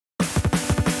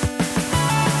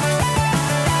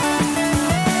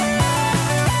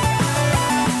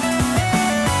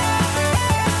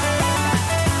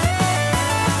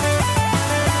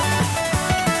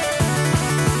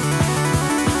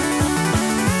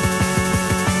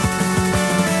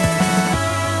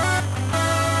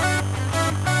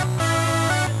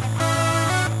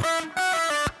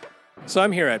So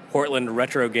I'm here at Portland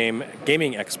Retro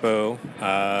Gaming Expo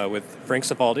with Frank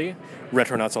Cifaldi,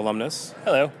 Retronauts alumnus.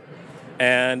 Hello.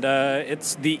 And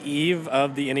it's the eve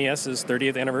of the NES's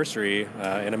 30th anniversary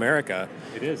in America.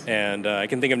 It is. And I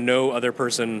can think of no other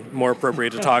person more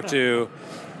appropriate to talk to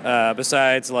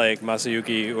besides like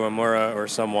Masayuki Uemura or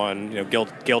someone,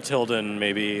 Gail Tilden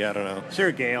maybe, I don't know.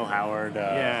 Sure, Gail Howard.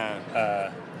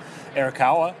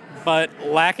 Arakawa. But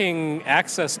lacking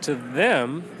access to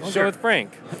them, we'll go with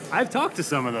Frank. I've talked to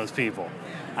some of those people.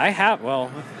 I have,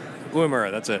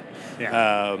 Uemura, that's it.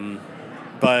 Yeah.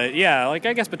 But yeah, I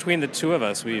guess between the two of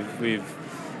us, we've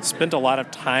spent a lot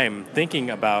of time thinking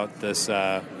about this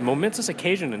momentous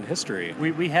occasion in history.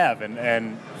 We have,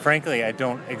 and frankly, I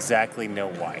don't exactly know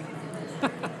why.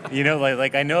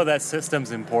 I know that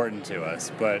system's important to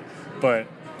us, but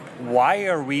why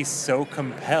are we so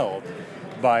compelled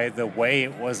by the way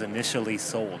it was initially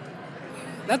sold?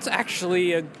 That's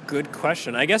actually a good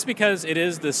question. I guess because it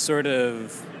is this sort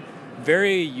of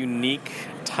very unique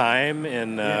time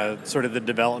in sort of the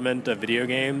development of video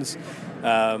games.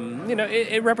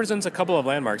 It represents a couple of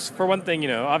landmarks. For one thing,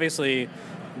 obviously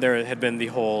there had been the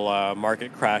whole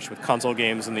market crash with console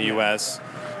games in the U.S.,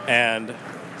 and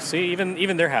see,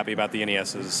 even they're happy about the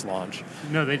NES's launch.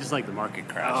 No, they just like the market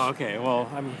crash. Oh, okay. Well,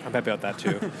 I'm happy about that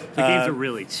too. The games are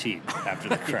really cheap after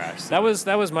the crash. That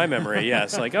was my memory.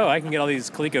 Yes, I can get all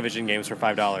these ColecoVision games for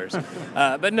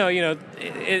 $5. But no,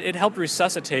 it helped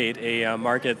resuscitate a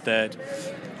market that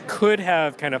could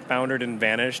have kind of foundered and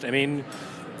vanished. I mean,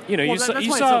 that's why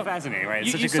it's so fascinating, right?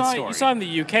 It's such a good story. You saw in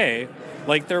the UK,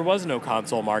 there was no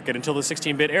console market until the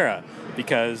 16-bit era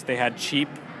because they had cheap,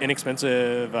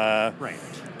 inexpensive,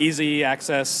 easy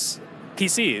access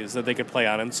PCs that they could play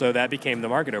on, and so that became the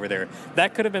market over there.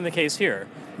 That could have been the case here,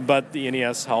 but the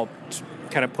NES helped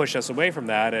kind of push us away from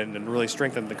that and really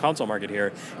strengthen the console market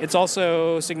here. It's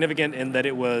also significant in that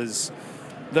it was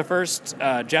the first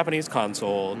Japanese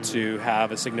console to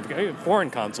have a significant, foreign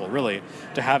console really,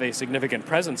 to have a significant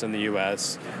presence in the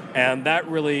U.S., and that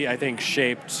really, I think,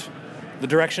 shaped the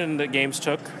direction that games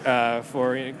took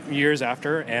for years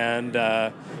after, and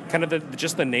kind of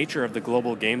just the nature of the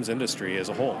global games industry as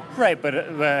a whole. Right, but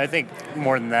I think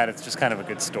more than that, it's just kind of a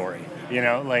good story.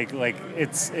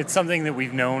 It's something that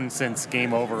we've known since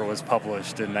Game Over was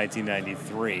published in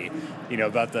 1993.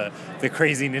 About the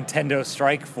crazy Nintendo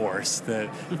strike force that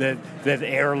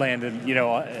air landed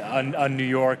on New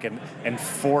York and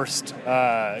forced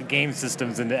game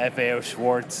systems into FAO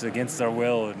Schwartz against their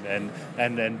will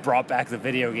and brought back the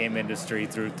video game industry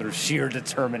through sheer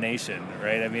determination.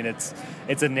 Right? I mean, it's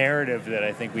a narrative that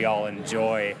I think we all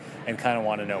enjoy and kind of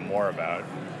want to know more about.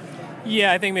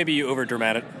 Yeah, I think maybe you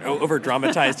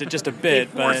over-dramatized it just a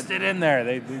bit. They forced it in there.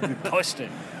 They pushed it.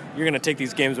 You're going to take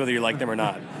these games whether you like them or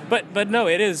not. But no,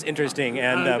 it is interesting.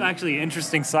 And actually,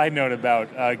 interesting side note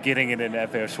about getting it in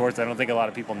FAO Schwartz. I don't think a lot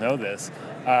of people know this.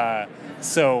 I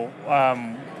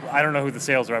don't know who the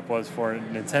sales rep was for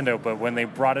Nintendo, but when they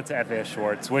brought it to FAO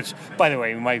Schwartz, which, by the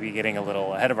way, we might be getting a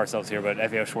little ahead of ourselves here, but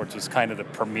FAO Schwartz was kind of the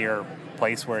premier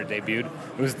place where it debuted.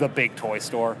 It was the big toy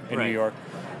store in New York.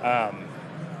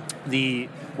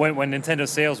 When Nintendo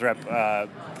sales rep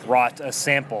brought a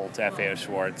sample to FAO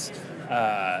Schwartz,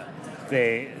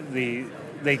 they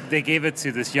gave it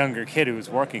to this younger kid who was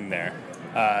working there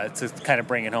to kind of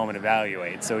bring it home and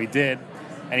evaluate. So he did,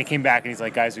 and he came back and he's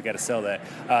like, "Guys, we got to sell that."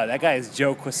 That guy is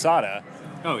Joe Quesada.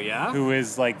 Oh yeah, who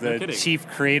is the chief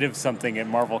creative something at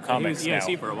Marvel Comics. He was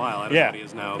EIC for a while. I don't know what he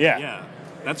is now. Yeah.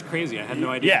 That's crazy. I had no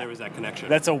idea there was that connection.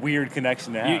 That's a weird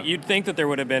connection to have. You'd think that there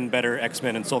would have been better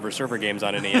X-Men and Silver Surfer games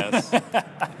on NES.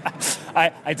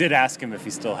 I did ask him if he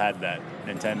still had that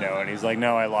Nintendo, and he's like,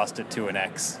 "No, I lost it to an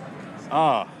X."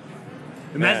 Oh.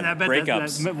 Imagine that.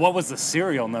 Breakups. What was the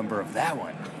serial number of that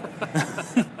one?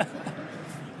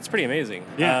 It's pretty amazing.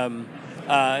 Yeah.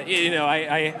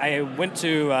 I went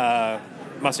to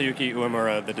Masayuki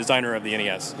Uemura, the designer of the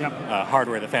NES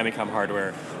hardware, the Famicom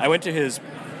hardware. I went to his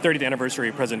 30th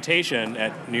anniversary presentation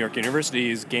at New York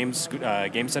University's Game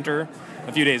Center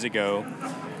a few days ago,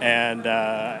 and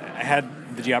I had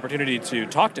the opportunity to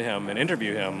talk to him and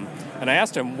interview him, and I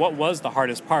asked him what was the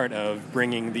hardest part of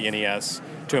bringing the NES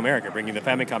to America, bringing the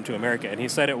Famicom to America, and he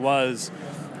said it was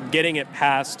getting it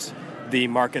past the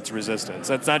market's resistance.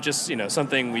 That's not just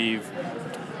something we've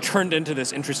turned into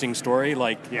this interesting story.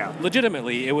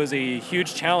 Legitimately, it was a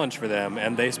huge challenge for them,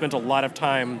 and they spent a lot of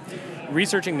time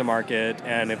researching the market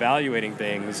and evaluating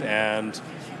things, and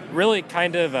really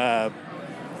kind of,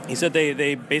 he said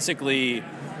they basically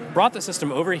brought the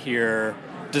system over here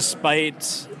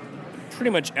despite pretty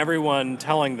much everyone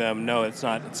telling them, no, it's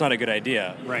not a good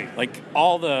idea. Right.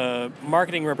 All the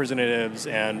marketing representatives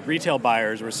and retail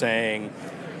buyers were saying,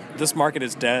 this market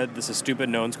is dead. This is stupid.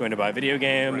 No one's going to buy video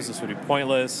games. Right. This would be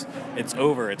pointless. It's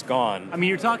over. It's gone. I mean,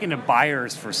 you're talking to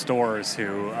buyers for stores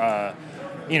who,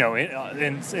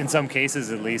 in some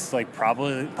cases at least, like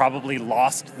probably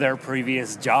lost their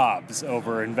previous jobs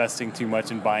over investing too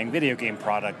much in buying video game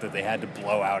product that they had to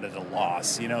blow out at a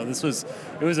loss. It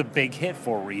was a big hit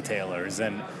for retailers,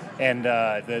 and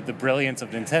the brilliance of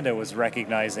Nintendo was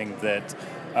recognizing that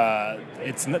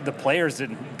the players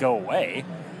didn't go away.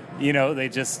 It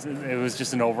was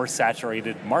just an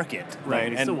oversaturated market.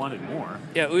 Right. They still wanted more.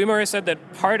 Yeah, Uemura said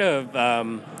that part of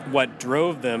what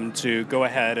drove them to go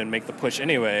ahead and make the push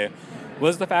anyway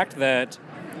was the fact that,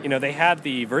 they had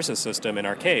the Versus system in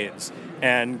arcades,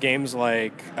 and games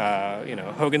like,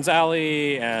 Hogan's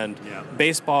Alley and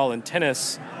baseball and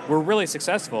tennis were really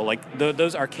successful. Like,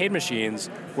 those arcade machines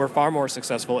were far more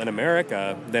successful in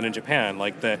America than in Japan.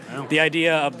 Like, the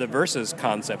idea of the Versus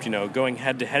concept, going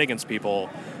head-to-head against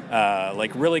people,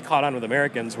 really caught on with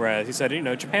Americans, whereas he said,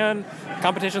 Japan,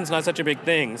 competition's not such a big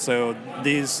thing, so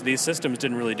these systems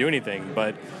didn't really do anything.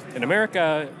 But in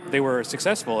America, they were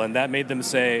successful, and that made them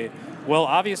say, well,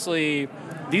 obviously,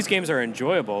 these games are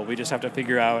enjoyable. We just have to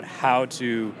figure out how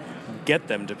to get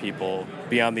them to people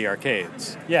beyond the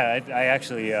arcades. Yeah, I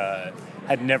actually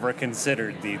had never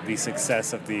considered the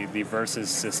success of the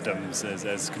Versus systems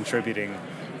as contributing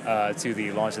to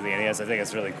the launch of the NES. I think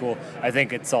it's really cool. I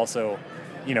think it's also,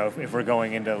 if we're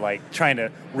going into trying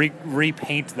to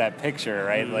repaint that picture,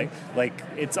 right? Mm-hmm. Like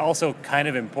it's also kind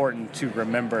of important to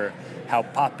remember how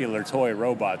popular toy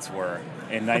robots were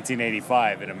in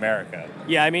 1985 in America.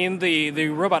 Yeah, I mean, the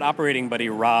robot operating buddy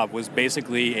Rob was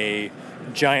basically a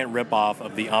giant ripoff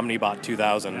of the Omnibot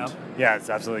 2000. Yeah, it's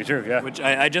absolutely true, yeah. Which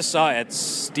I just saw at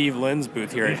Steve Lynn's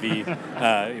booth here at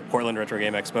the Portland Retro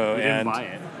Gaming Expo. You didn't buy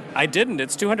it. I didn't.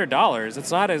 It's $200.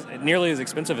 It's not nearly as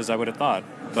expensive as I would have thought.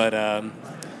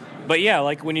 But yeah,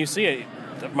 like when you see it,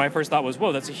 my first thought was,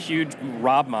 whoa, that's a huge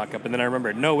Rob mock-up. And then I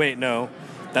remembered, no,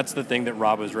 that's the thing that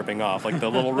Rob was ripping off. Like the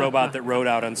little robot that rode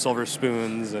out on silver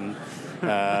spoons. And,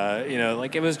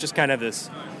 it was just kind of this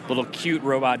little cute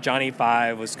robot. Johnny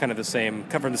Five was kind of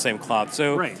cut from the same cloth.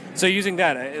 So, right. So using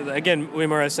that, again,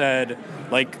 Uemura said,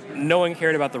 no one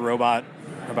cared about the robot,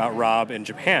 about Rob in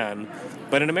Japan.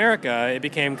 But in America, it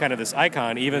became kind of this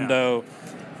icon, even though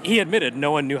he admitted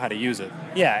no one knew how to use it.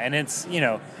 Yeah, and it's,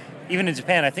 even in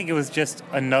Japan, I think it was just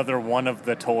another one of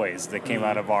the toys that came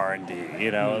out of R&D.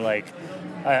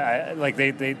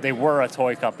 They were a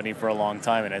toy company for a long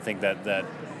time, and I think that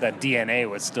DNA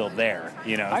was still there.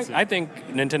 I think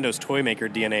Nintendo's toy maker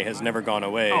DNA has never gone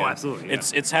away. Oh, absolutely. Yeah.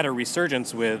 It's had a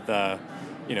resurgence with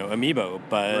Amiibo,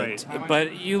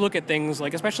 but you look at things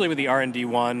like, especially with the R&D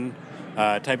 1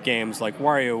 type games like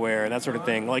WarioWare and that sort of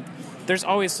thing, there's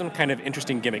always some kind of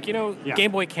interesting gimmick.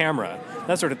 Game Boy camera,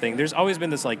 that sort of thing. There's always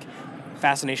been this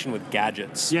fascination with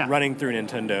gadgets running through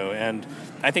Nintendo, and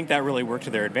I think that really worked to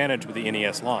their advantage with the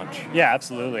NES launch. Yeah,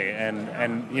 absolutely. And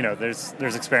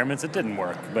there's experiments that didn't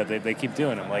work, but they keep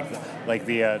doing them, like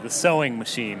the sewing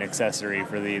machine accessory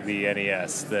for the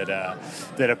NES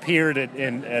that appeared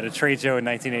at a trade show in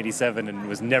 1987 and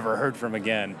was never heard from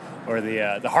again, or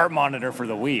the heart monitor for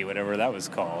the Wii, whatever that was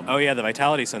called. Oh yeah, the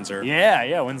vitality sensor.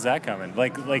 Yeah. When's that coming?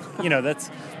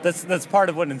 That's part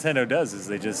of what Nintendo does, is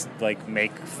they just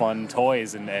make fun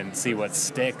toys and see what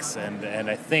sticks, and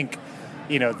I think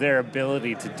their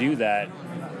ability to do that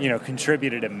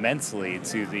contributed immensely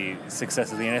to the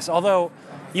success of the NES. Although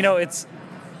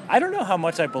I don't know how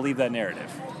much I believe that narrative.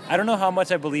 I don't know how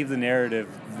much I believe the narrative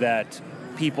that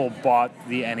people bought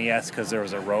the NES because there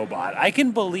was a robot. I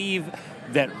can believe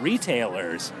that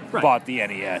retailers bought the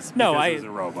NES because there was a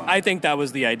robot. I think that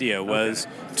was the idea, was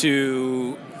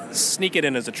to sneak it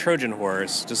in as a Trojan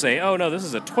horse to say, oh no, this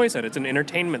is a toy set, it's an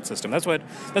entertainment system. That's what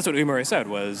Uemura said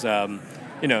was,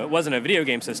 it wasn't a video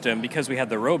game system because we had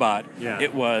the robot. Yeah.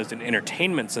 It was an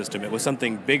entertainment system. It was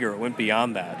something bigger. It went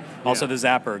beyond that. Also the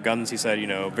Zapper guns, he said,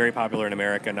 very popular in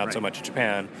America, not so much in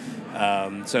Japan.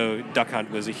 So Duck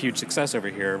Hunt was a huge success over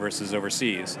here versus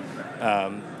overseas.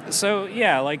 There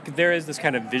is this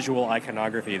kind of visual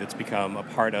iconography that's become a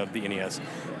part of the NES.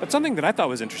 But something that I thought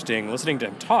was interesting listening to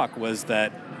him talk was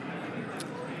that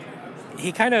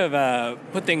he kind of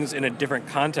put things in a different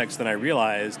context than I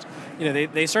realized.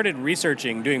 They started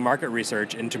doing market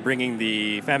research into bringing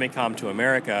the Famicom to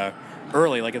America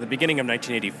early, like at the beginning of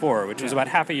 1984, which was about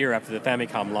half a year after the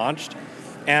Famicom launched.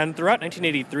 And throughout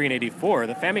 1983 and 84,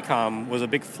 the Famicom was a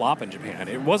big flop in Japan.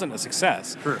 It wasn't a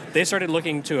success. Sure. They started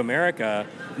looking to America,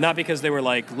 not because they were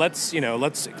like, let's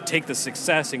take the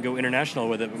success and go international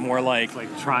with it, but more like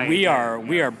we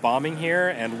are bombing here,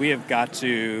 and we have got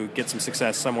to get some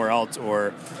success somewhere else,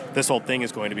 or this whole thing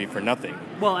is going to be for nothing.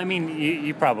 Well, I mean,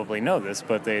 you probably know this,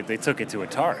 but they took it to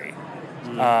Atari.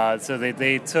 So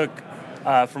they took,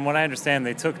 from what I understand,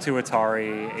 they took to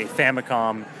Atari a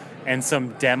Famicom and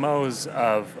some demos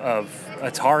of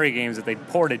Atari games that they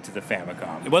ported to the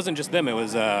Famicom. It wasn't just them, it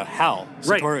was HAL.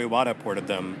 Satoru Iwata ported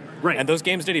them. Right. And those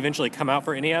games did eventually come out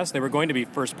for NES. They were going to be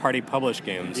first-party published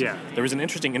games. Yeah. There was an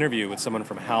interesting interview with someone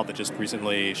from HAL that just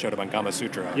recently showed up on Gama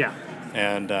Sutra. Yeah.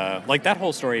 And, that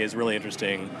whole story is really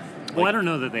interesting. Well, I don't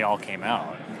know that they all came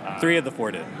out. 3 of the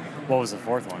 4 did. What was the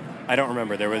 4th one? I don't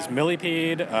remember. There was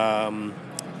Millipede,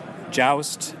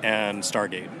 Joust, and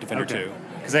Stargate, Defender 2.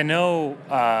 Because I know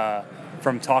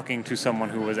from talking to someone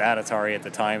who was at Atari at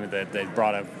the time that they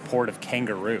brought a port of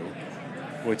Kangaroo,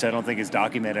 which I don't think is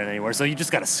documented anywhere. So you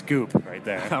just got a scoop right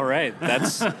there. All right.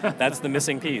 That's the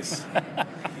missing piece.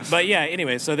 But yeah,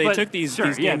 anyway, so they took these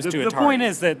games to Atari. The point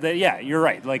is that you're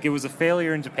right. Like, it was a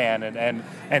failure in Japan,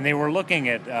 and they were looking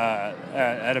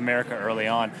at America early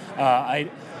on.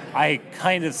 I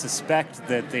kind of suspect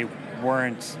that they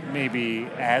weren't maybe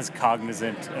as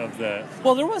cognizant of the.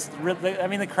 Well, there was. I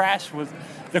mean, the crash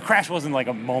wasn't like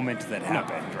a moment that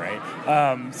happened,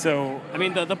 right? So I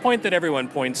mean, the point that everyone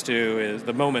points to is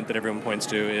the moment that everyone points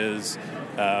to is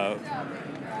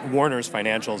Warner's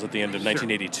financials at the end of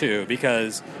 1982,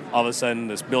 because all of a sudden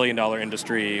this $1 billion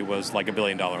industry was like $1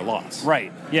 billion loss.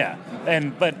 Right. Yeah.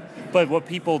 But what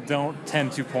people don't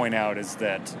tend to point out is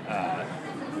that.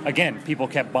 Again, people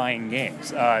kept buying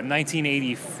games.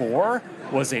 1984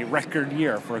 was a record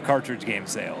year for cartridge game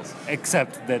sales,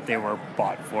 except that they were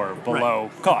bought for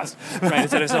below cost. Right.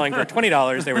 Instead of selling for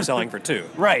 $20, they were selling for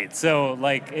 $2. Right. So,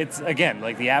 it's again,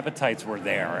 the appetites were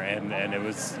there, and it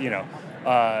was,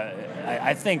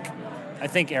 I think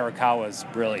Arakawa's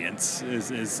brilliance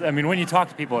is. I mean, when you talk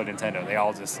to people at Nintendo, they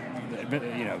all just,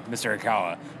 Mr.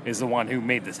 Arakawa is the one who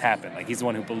made this happen. Like, he's the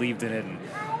one who believed in it, and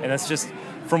that's just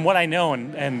from what I know.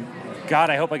 And God,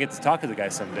 I hope I get to talk to the guy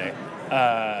someday.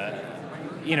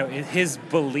 His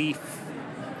belief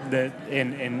that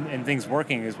in things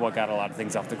working is what got a lot of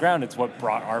things off the ground. It's what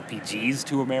brought RPGs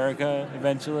to America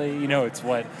eventually.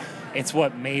 It's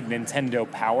what made Nintendo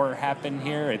Power happen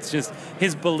here. It's just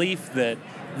his belief that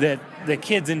the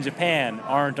kids in Japan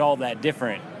aren't all that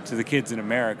different to the kids in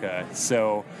America.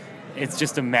 So it's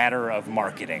just a matter of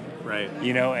marketing. Right.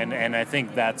 And I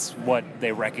think that's what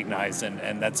they recognized,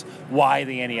 and that's why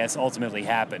the NES ultimately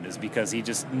happened, is because he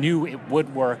just knew it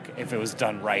would work if it was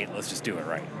done right. Let's just do it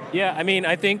right. Yeah, I mean,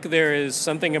 I think there is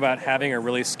something about having a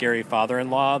really scary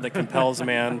father-in-law that compels a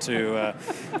man to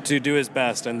do his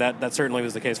best, and that certainly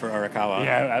was the case for Arakawa.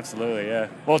 Yeah, absolutely, yeah.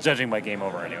 Well, judging by Game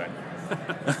Over, anyway.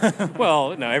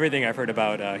 Well, no, everything I've heard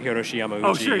about Hiroshi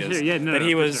Yamauchi is that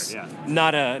he was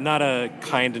not a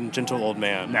kind and gentle old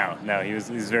man. No, he was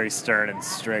very stern and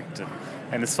strict,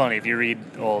 and it's funny if you read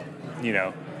old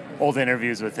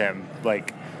interviews with him,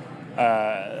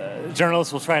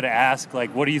 journalists will try to ask,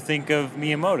 what do you think of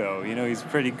Miyamoto? He's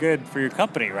pretty good for your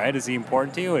company, right? Is he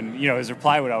important to you? And his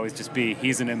reply would always just be,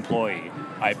 he's an employee.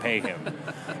 I pay him.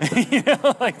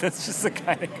 That's just the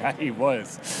kind of guy he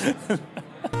was.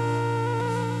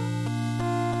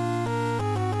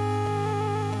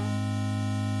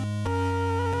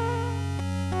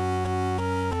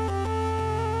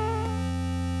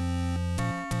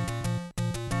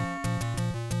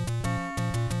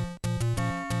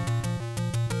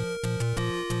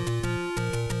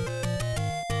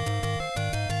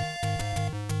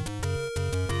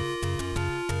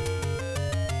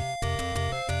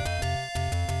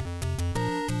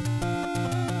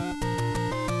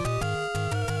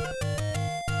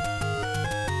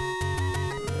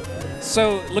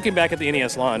 So, looking back at the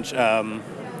NES launch,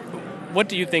 what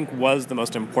do you think was the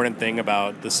most important thing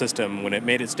about the system when it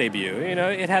made its debut?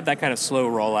 It had that kind of slow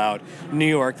rollout. New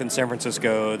York, then San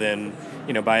Francisco, then,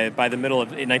 by the middle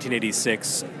of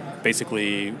 1986,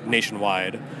 basically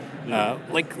nationwide.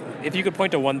 If you could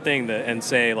point to one thing and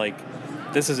say,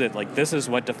 this is it, this is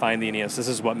what defined the NES, this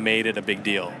is what made it a big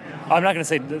deal. I'm not going to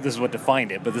say this is what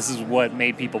defined it, but this is what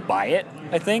made people buy it,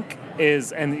 I think,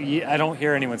 and I don't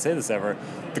hear anyone say this ever,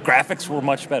 the graphics were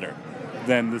much better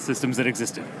than the systems that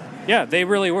existed. Yeah, they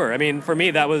really were. I mean, for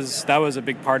me, that was a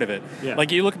big part of it. Yeah.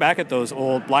 You look back at those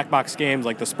old black box games,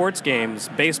 the sports games,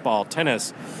 baseball,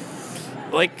 tennis,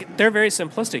 they're very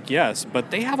simplistic, yes,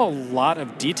 but they have a lot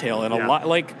of detail and a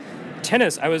lot,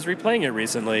 tennis, I was replaying it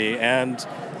recently, and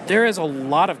there is a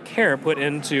lot of care put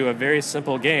into a very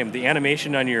simple game. The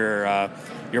animation on your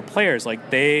players, like,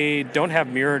 they don't have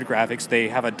mirrored graphics. They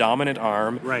have a dominant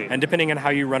arm, right? And depending on how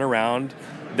you run around,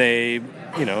 they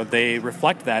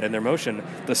reflect that in their motion.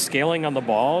 The scaling on the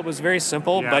ball was very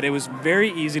simple, but it was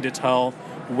very easy to tell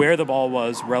where the ball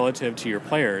was relative to your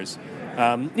players.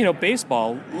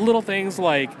 Baseball, little things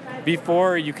like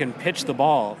before you can pitch the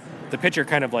ball, the pitcher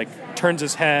kind of like turns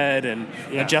his head and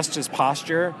adjusts his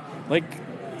posture. Like,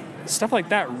 stuff like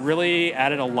that really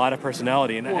added a lot of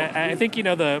personality. And I think,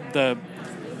 the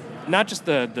not just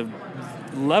the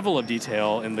level of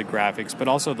detail in the graphics, but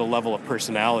also the level of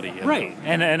personality. Right.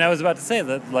 And I was about to say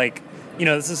that, like,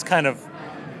 this is kind of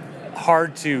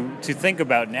hard to think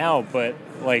about now, but,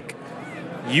 like,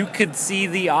 you could see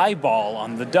the eyeball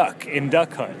on the duck in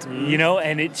Duck Hunt,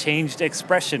 and it changed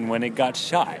expression when it got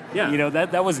shot. Yeah.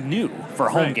 That was new for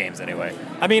home games anyway.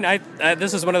 I mean,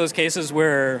 this is one of those cases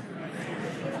where,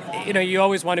 you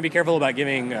always want to be careful about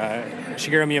giving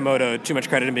Shigeru Miyamoto too much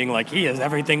credit and being like, he is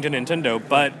everything to Nintendo.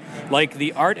 But, like,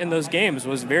 the art in those games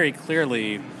was very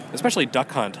clearly, especially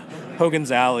Duck Hunt,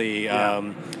 Hogan's Alley,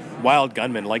 Wild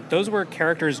Gunman, like, those were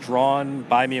characters drawn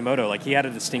by Miyamoto. Like, he had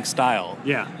a distinct style.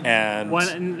 Yeah. And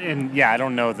I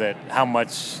don't know that how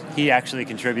much he actually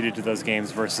contributed to those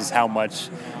games versus how much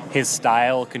his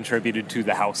style contributed to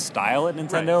the house style at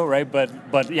Nintendo, right?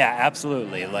 But yeah,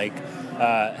 absolutely. Like,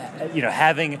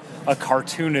 having a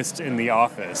cartoonist in the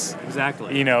office.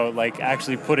 Exactly. Like,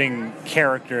 actually putting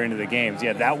character into the games.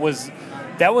 Yeah, that was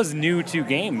new to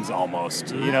games almost.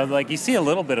 Mm-hmm. Like, you see a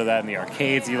little bit of that in the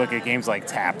arcades. You look at games like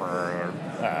Tapper, or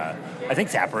I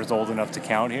think Tapper is old enough to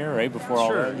count here, right? Before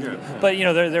all that. Sure. But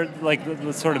they're like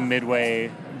the sort of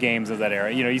midway games of that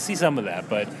era. You see some of that,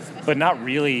 but not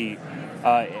really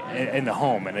in the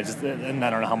home. And I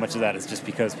don't know how much of that is just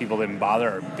because people didn't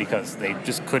bother, or because they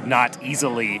just could not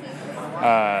easily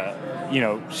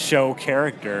show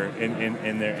character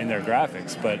in their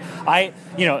graphics. But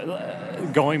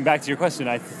going back to your question,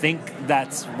 I think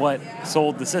that's what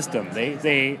sold the system.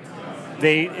 They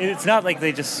it's not like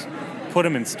they just put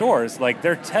them in stores. Like,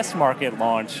 their test market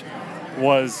launch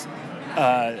was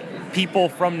people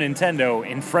from Nintendo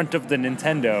in front of the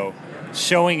Nintendo,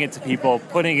 showing it to people,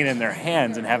 putting it in their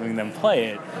hands and having them play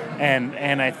it.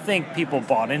 And I think people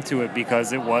bought into it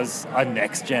because it was a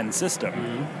next-gen system.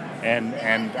 Mm-hmm.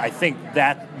 And I think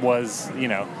that was,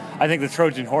 I think the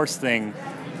Trojan horse thing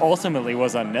ultimately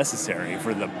was unnecessary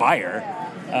for the buyer,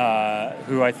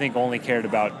 who I think only cared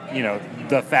about,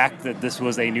 the fact that this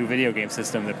was a new video game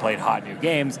system that played hot new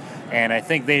games. And I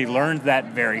think they learned that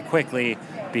very quickly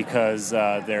because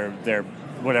their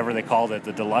whatever they called it,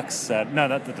 the deluxe set. No,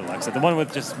 not the deluxe set. The one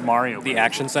with just Mario. The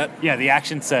action set? Yeah, the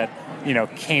action set,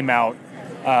 came out,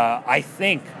 I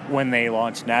think, when they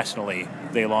launched nationally.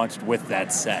 They launched with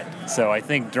that set. So I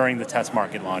think during the test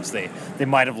market launch, they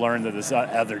might have learned that this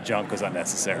other junk was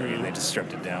unnecessary, and they just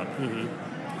stripped it down.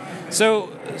 Mm-hmm.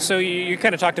 So you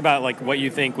kind of talked about, like, what you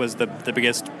think was the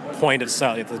biggest point of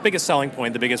the biggest selling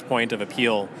point, the biggest point of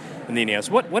appeal in the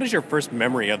NES. What is your first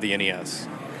memory of the NES?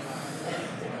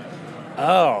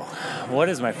 Oh, what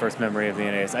is my first memory of the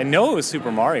NES? I know it was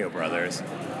Super Mario Brothers.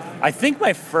 I think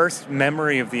my first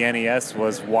memory of the NES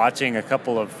was watching a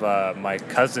couple of my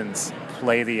cousins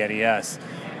play the NES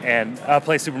and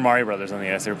play Super Mario Brothers on the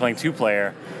NES. They were playing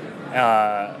two-player,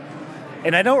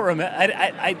 and I don't remember.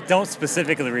 I don't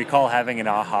specifically recall having an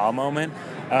aha moment.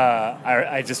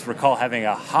 I just recall having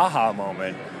a ha-ha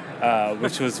moment,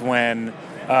 which was when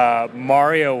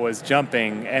Mario was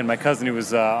jumping, and my cousin who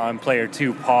was on player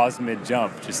 2 paused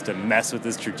mid-jump just to mess with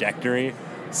his trajectory,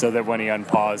 so that when he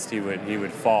unpaused, he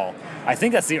would fall. I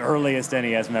think that's the earliest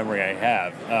NES memory I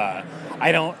have.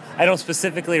 I don't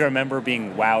specifically remember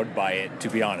being wowed by it, to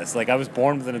be honest. Like, I was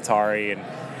born with an Atari,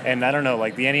 and I don't know.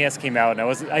 Like, the NES came out,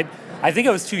 and I think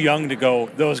I was too young to go,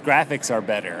 those graphics are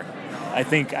better. I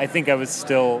think I was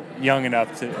still young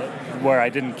enough to where I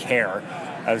didn't care.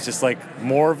 I was just like,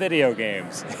 more video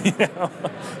games,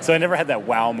 So I never had that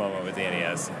wow moment with the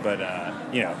NES, but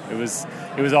it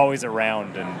was always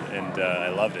around, and I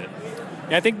loved it.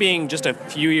 Yeah, I think being just a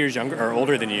few years younger or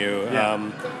older than you,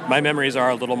 my memories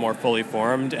are a little more fully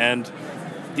formed, and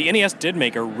the NES did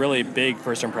make a really big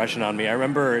first impression on me. I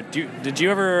remember, did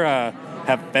you ever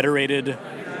have federated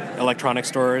electronic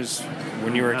stores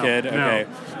when you were a kid? No. Okay.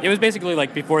 It was basically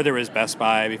like before there was Best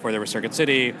Buy, before there was Circuit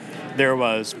City, there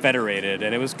was Federated,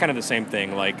 and it was kind of the same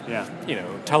thing, like,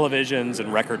 televisions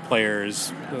and record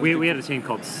players. We had a chain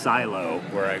called Silo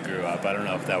where I grew up. I don't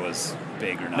know if that was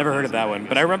big or not. Never heard of that one,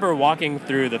 but I remember walking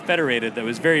through the Federated that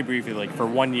was very briefly, like for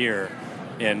 1 year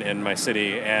in my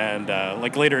city, and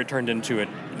like later it turned into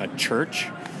a church.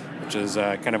 which is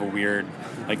kind of a weird,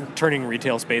 like turning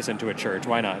retail space into a church.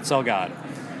 Why not? Sell God.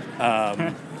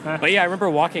 But yeah, I remember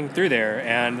walking through there,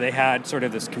 and they had sort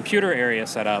of this computer area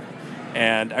set up,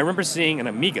 and I remember seeing an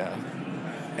Amiga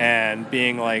and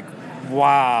being like,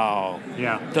 wow.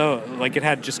 Yeah. Though, like, it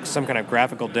had just some kind of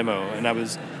graphical demo, and I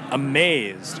was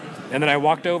amazed. And then I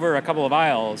walked over a couple of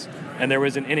aisles, and there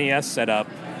was an NES set up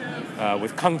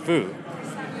with Kung Fu.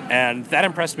 And that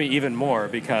impressed me even more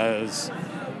because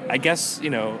I guess,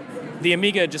 the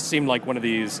Amiga just seemed like one of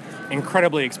these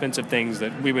incredibly expensive things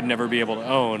that we would never be able to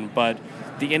own. But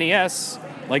the NES,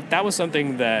 like, that was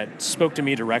something that spoke to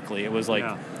me directly. It was like,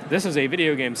 this is a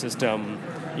video game system.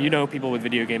 People with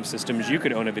video game systems, you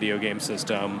could own a video game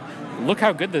system. Look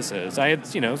how good this is. I had,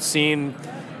 seen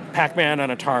Pac-Man on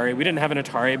Atari. We didn't have an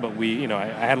Atari, but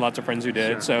I had lots of friends who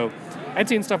did. Sure. So I'd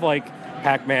seen stuff like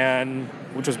Pac-Man,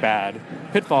 which was bad,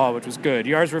 Pitfall, which was good,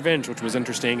 Yar's Revenge, which was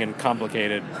interesting and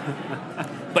complicated.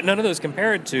 But none of those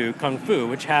compared to Kung Fu,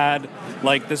 which had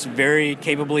like this very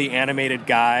capably animated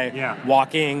guy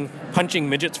walking, punching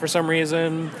midgets for some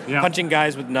reason, punching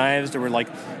guys with knives. There were like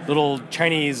little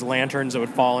Chinese lanterns that would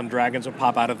fall and dragons would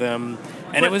pop out of them.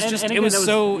 And it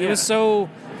was so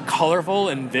colorful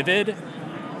and vivid.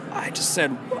 I just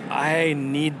said, I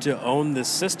need to own this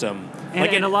system.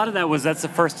 And a lot of that's the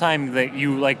first time that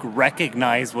you like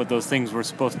recognize what those things were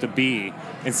supposed to be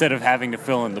instead of having to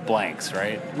fill in the blanks,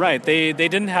 right? Right. They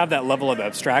didn't have that level of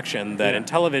abstraction that in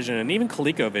television and even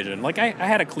ColecoVision. Like I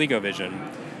had a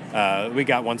ColecoVision. We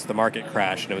got once the market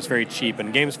crashed and it was very cheap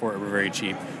and games for it were very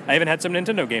cheap. I even had some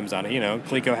Nintendo games on it.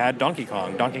 Coleco had Donkey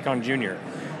Kong Jr.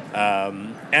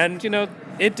 And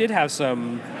it did have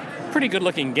some pretty good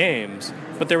looking games,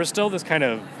 but there was still this kind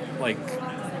of like,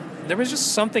 there was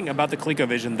just something about the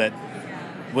ColecoVision that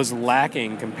was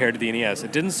lacking compared to the NES.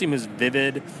 It didn't seem as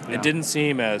vivid. Yeah. It didn't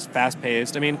seem as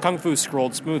fast-paced. I mean, Kung Fu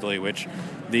scrolled smoothly, which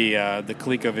the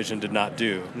ColecoVision did not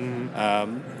do.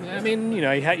 Mm-hmm.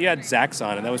 You had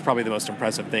Zaxxon, and that was probably the most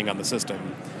impressive thing on the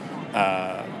system.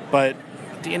 But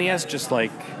the NES just,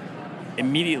 like,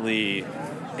 immediately,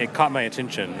 it caught my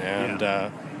attention, and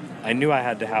I knew I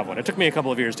had to have one. It took me a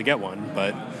couple of years to get one,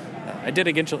 but I did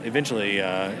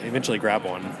eventually grab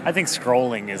one. I think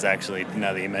scrolling is actually,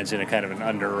 now that you mention it, kind of an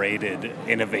underrated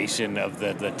innovation of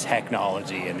the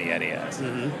technology in the NES.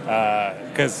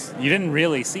 Because you didn't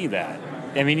really see that.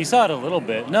 I mean, you saw it a little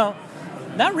bit. No,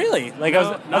 not really. Like I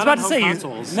was about to say, I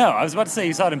was about to say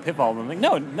you saw it in Pitfall. I'm like,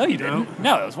 no, you didn't.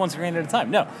 No, it was one screen at a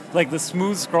time. No, like the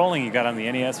smooth scrolling you got on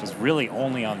the NES was really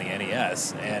only on the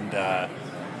NES. And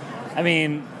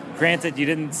granted, you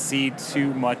didn't see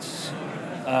too much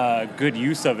good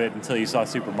use of it until you saw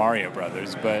Super Mario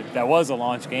Brothers, but that was a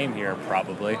launch game here,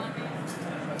 probably.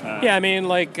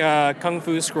 Kung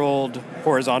Fu scrolled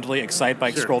horizontally, Excite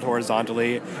Bike scrolled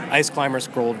horizontally, Ice Climber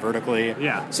scrolled vertically.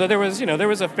 Yeah. So there was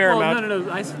a fair amount. No.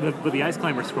 But the Ice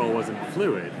Climber scroll wasn't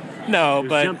fluid. No, it was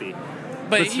but jumpy.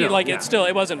 But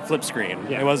it wasn't flip screen.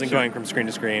 Yeah, it wasn't going from screen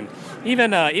to screen.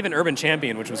 Even Urban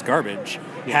Champion, which was garbage,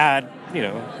 had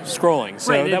scrolling.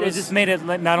 So right, it just made it.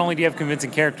 Not only do you have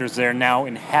convincing characters, they're now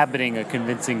inhabiting a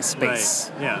convincing space.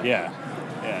 Right. Yeah.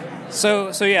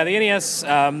 So the NES,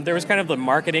 there was kind of the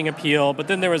marketing appeal, but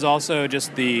then there was also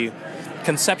just the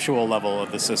conceptual level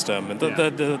of the system and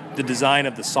the design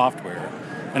of the software.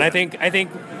 And I think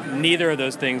neither of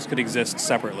those things could exist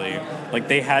separately. Like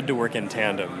they had to work in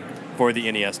tandem for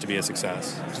the NES to be a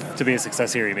success. To be a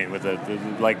success here, you mean, with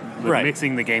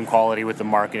mixing the game quality with the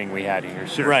marketing we had here.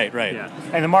 Sure. Right. Yeah.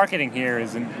 And the marketing here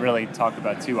isn't really talked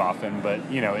about too often, but,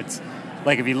 it's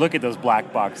like if you look at those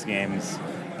black box games,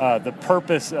 the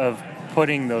purpose of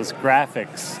putting those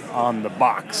graphics on the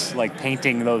box, like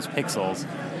painting those pixels,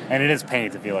 and it is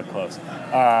paint if you look close.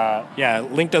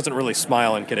 Link doesn't really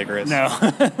smile in Kid Icarus. No.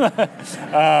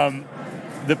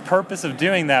 The purpose of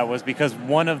doing that was because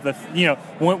one of the,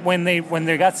 when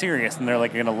they got serious and they're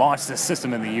like going to launch this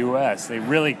system in the U.S., they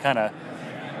really kind of,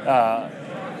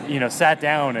 sat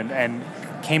down and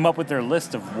came up with their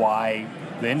list of why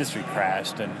the industry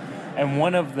crashed. And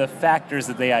one of the factors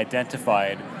that they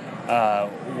identified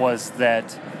was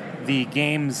that the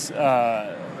games,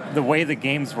 the way the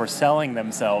games were selling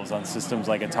themselves on systems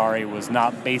like Atari was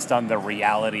not based on the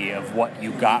reality of what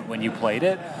you got when you played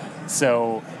it.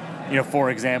 So, for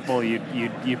example,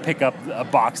 you pick up a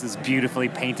box that's beautifully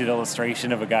painted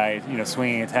illustration of a guy,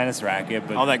 swinging a tennis racket,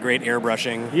 but all that great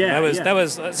airbrushing. Yeah, that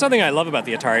was something I love about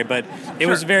the Atari, but it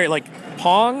was very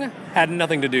Pong had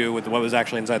nothing to do with what was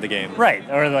actually inside the game. Right,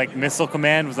 or Missile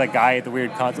Command was that guy at the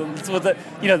weird console. So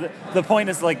the point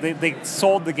is they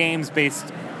sold the games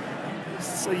based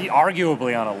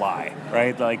arguably on a lie,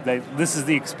 right? This is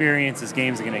the experience this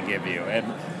game's going to give you,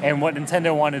 and what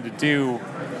Nintendo wanted to do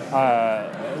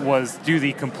was do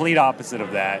the complete opposite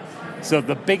of that. So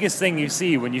the biggest thing you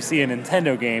see when you see a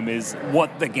Nintendo game is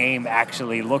what the game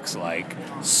actually looks like.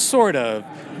 Sort of.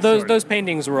 Those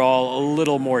paintings were all a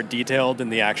little more detailed than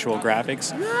the actual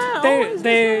graphics.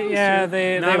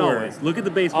 They Not were. always. Look at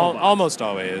the baseball box. Almost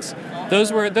always.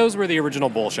 Those were the original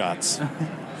bull shots.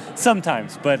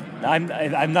 Sometimes, but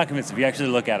I'm not convinced if you actually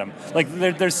look at them. Like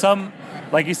there's some,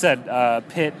 like you said,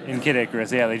 Pitt and Kid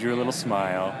Icarus. Yeah, they drew a little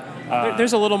smile.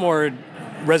 There's a little more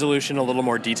resolution, a little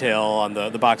more detail on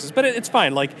the boxes, but it's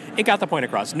fine. Like, it got the point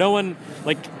across. No one,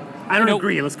 like, I don't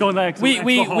agree. Let's go in the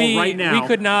expo hall right now.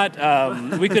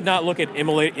 We could not look at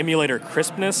emulator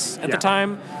crispness at the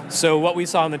time. So what we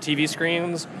saw on the TV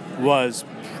screens was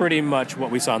pretty much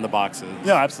what we saw in the boxes.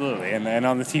 No, absolutely. And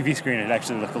on the TV screen, it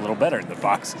actually looked a little better in the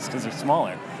boxes because they're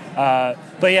smaller.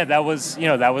 But yeah, that was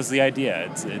the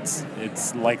idea.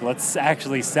 It's like, let's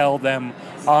actually sell them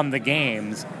on the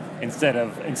games instead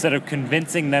of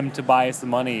convincing them to buy us the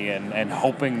money and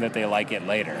hoping that they like it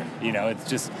later. It's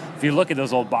just, if you look at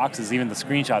those old boxes, even the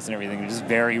screenshots and everything, they're just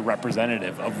very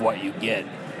representative of what you get.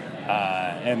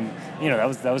 And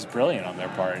that was brilliant on their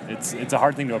part. It's a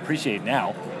hard thing to appreciate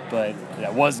now, but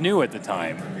that was new at the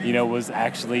time. Was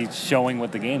actually showing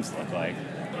what the games look like.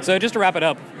 So just to wrap it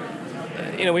up,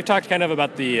 we've talked kind of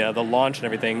about the launch and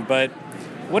everything, but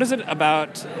what is it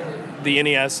about the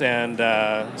NES and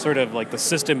sort of like the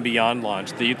system beyond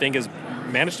launch that you think has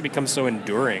managed to become so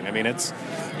enduring? I mean, it's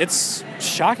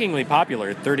shockingly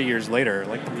popular 30 years later.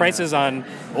 Like, the prices on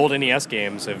old NES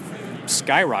games have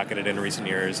skyrocketed in recent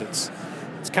years. It's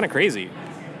kind of crazy.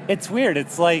 It's weird.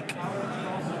 It's like,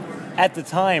 at the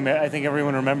time, I think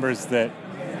everyone remembers that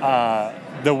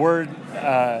the word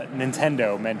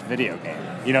Nintendo meant video game.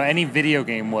 Any video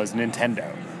game was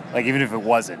Nintendo, like, even if it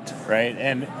wasn't, right?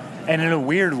 And in a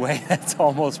weird way, that's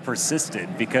almost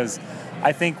persisted, because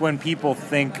I think when people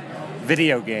think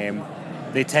video game,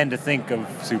 they tend to think of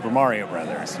Super Mario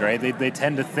Brothers, right? They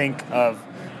tend to think of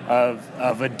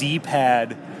a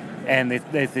D-pad, and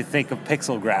they think of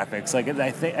pixel graphics, like,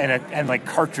 I think, and like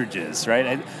cartridges,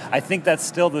 right? I think that's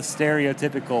still the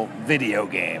stereotypical video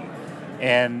game,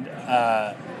 and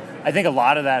I think a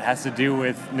lot of that has to do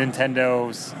with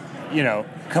Nintendo's,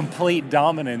 complete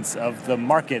dominance of the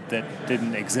market that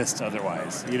didn't exist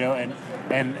otherwise, and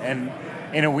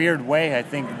in a weird way, I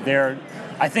think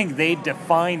they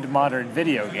defined modern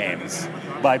video games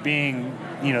by being,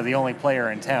 the only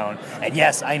player in town. And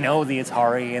yes, I know the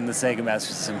Atari and the Sega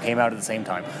Master System came out at the same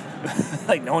time.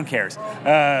 Like, no one cares.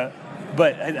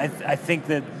 But I think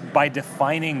that by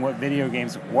defining what video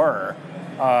games were,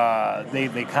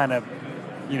 they kind of,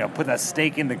 put that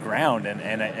stake in the ground.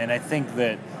 And I think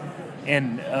that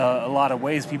in a lot of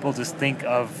ways, people just think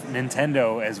of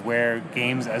Nintendo as where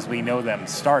games as we know them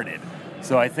started.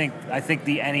 So I think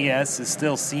the NES is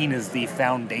still seen as the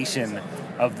foundation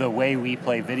of the way we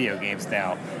play video games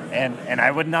now. And I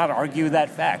would not argue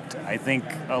that fact. I think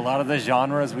a lot of the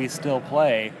genres we still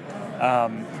play,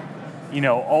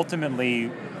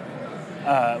 ultimately,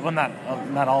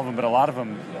 not all of them, but a lot of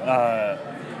them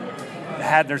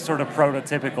had their sort of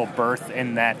prototypical birth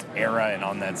in that era and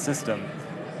on that system.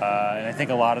 And I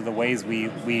think a lot of the ways we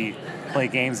play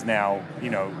games now,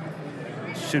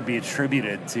 should be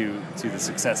attributed to the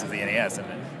success of the NES, and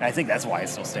I think that's why it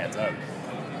still stands out.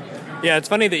 Yeah, it's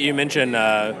funny that you mention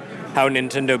how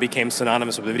Nintendo became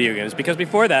synonymous with video games, because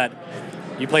before that,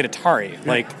 you played Atari. Yeah.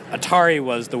 Like, Atari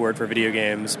was the word for video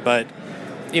games, but,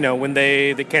 when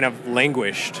they kind of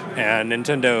languished, and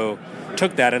Nintendo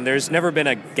took that, and there's never been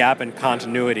a gap in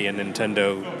continuity in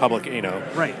Nintendo public,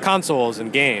 right, consoles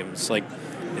and games. Like,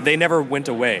 they never went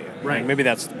away. Right. Like,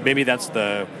 maybe that's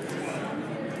the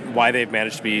why they've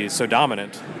managed to be so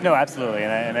dominant. No, absolutely,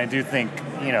 and I do think,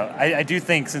 I do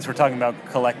think, since we're talking about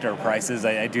collector prices,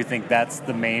 I do think that's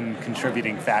the main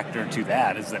contributing factor to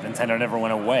that, is that Nintendo never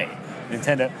went away.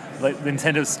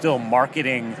 Nintendo's still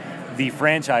marketing the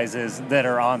franchises that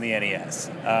are on the NES.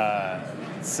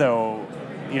 So,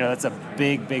 that's a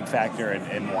big factor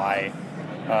in why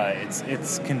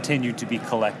it's continued to be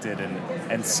collected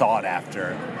and sought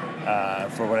after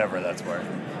for whatever that's worth.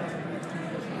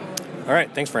 All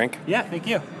right, thanks, Frank. Yeah, thank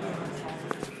you.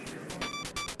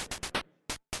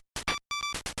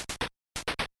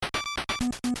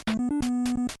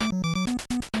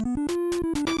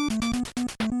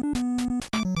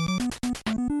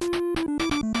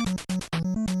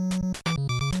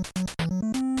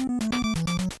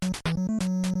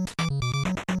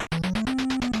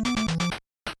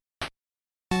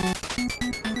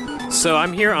 So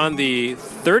I'm here on the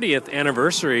 30th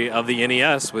anniversary of the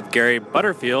NES with Gary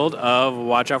Butterfield of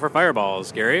Watch Out for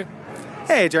Fireballs. Gary?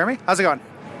 Hey, Jeremy. How's it going?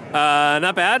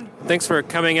 Not bad. Thanks for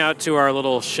coming out to our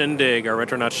little shindig, our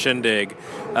Retronauts shindig.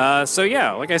 So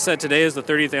yeah, like I said, today is the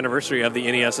 30th anniversary of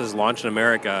the NES's launch in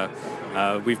America.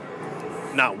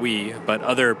 But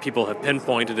other people have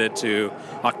pinpointed it to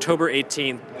October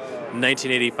 18th,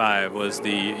 1985 was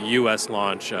the U.S.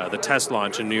 launch, the test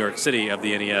launch in New York City of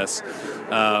the NES.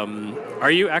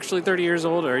 Are you actually 30 years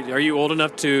old? Are you old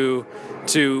enough to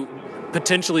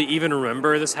potentially even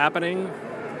remember this happening?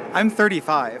 I'm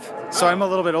 35, so I'm a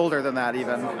little bit older than that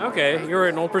even. Okay, you're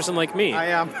an old person like me. I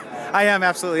am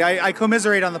absolutely. I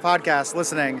commiserate on the podcast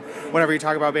listening whenever you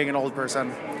talk about being an old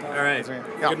person. All right,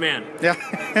 yeah. Good man.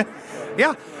 Yeah.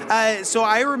 Yeah. So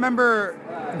I remember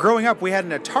growing up, we had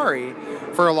an Atari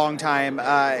for a long time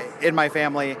in my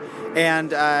family,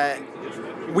 and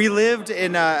we lived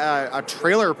in a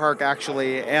trailer park,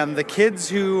 actually, and the kids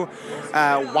who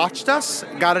watched us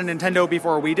got a Nintendo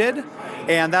before we did,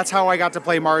 and that's how I got to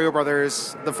play Mario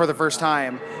Brothers for the first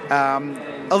time.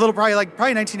 Probably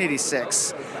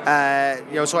 1986,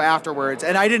 so afterwards.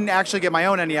 And I didn't actually get my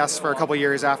own NES for a couple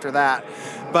years after that,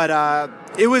 but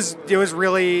it was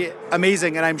really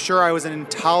amazing, and I'm sure I was an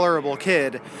intolerable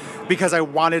kid because I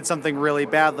wanted something really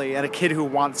badly, and a kid who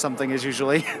wants something is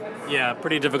usually... Yeah,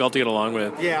 pretty difficult to get along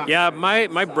with. Yeah,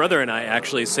 my brother and I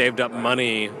actually saved up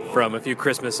money from a few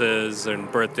Christmases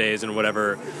and birthdays and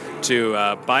whatever to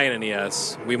buy an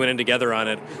NES. We went in together on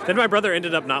it. Then my brother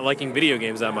ended up not liking video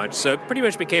games that much, so it pretty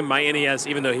much became my NES,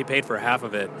 even though he paid for half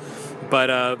of it. But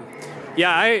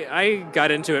I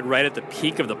got into it right at the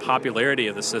peak of the popularity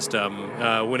of the system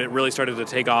when it really started to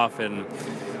take off, and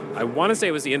I want to say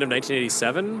it was the end of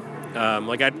 1987.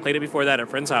 I'd played it before that at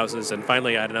friends' houses, and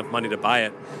finally I had enough money to buy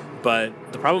it. But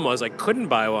the problem was I couldn't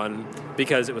buy one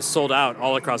because it was sold out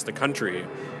all across the country.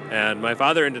 And my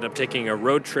father ended up taking a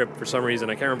road trip for some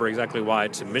reason, I can't remember exactly why,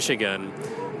 to Michigan.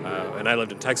 And I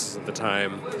lived in Texas at the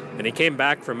time. And he came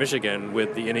back from Michigan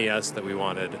with the NES that we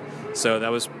wanted. So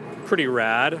that was pretty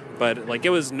rad, but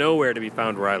it was nowhere to be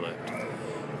found where I lived.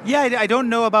 Yeah, I don't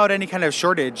know about any kind of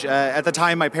shortage. At the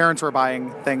time, my parents were buying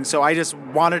things, so I just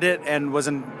wanted it and was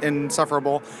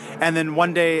insufferable. And then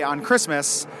one day on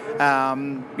Christmas,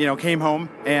 came home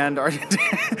and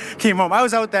came home. I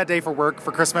was out that day for work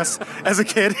for Christmas as a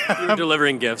kid. You were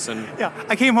delivering gifts and yeah,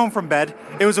 I came home from bed.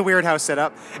 It was a weird house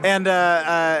setup, and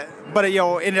but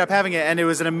ended up having it, and it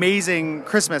was an amazing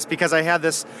Christmas because I had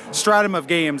this stratum of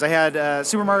games. I had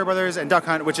Super Mario Brothers and Duck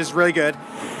Hunt, which is really good,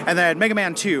 and then I had Mega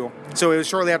Man 2. So it was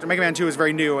shortly after. Mega Man 2 was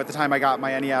very new at the time I got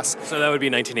my NES. So that would be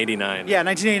 1989. Yeah,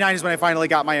 1989 is when I finally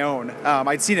got my own.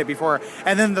 I'd seen it before.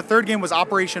 And then the third game was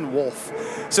Operation Wolf.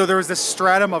 So there was this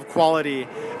stratum of quality.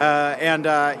 And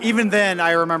even then,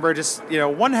 I remember just,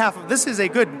 one half of this is a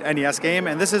good NES game,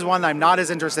 and this is one I'm not as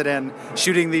interested in,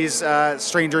 shooting these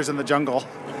strangers in the jungle.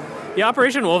 Yeah,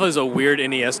 Operation Wolf is a weird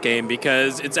NES game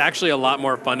because it's actually a lot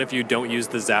more fun if you don't use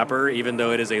the zapper, even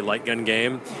though it is a light gun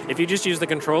game. If you just use the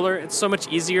controller, it's so much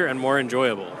easier and more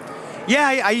enjoyable. Yeah,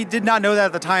 I did not know that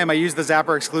at the time. I used the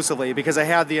zapper exclusively because I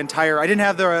had I didn't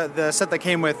have the set that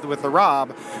came with the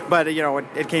Rob, but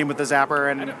it came with the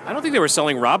zapper. And I don't think they were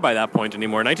selling Rob by that point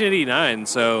anymore. 1989,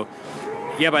 so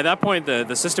yeah, by that point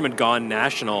the system had gone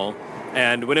national.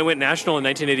 And when it went national in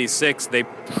 1986, they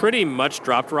pretty much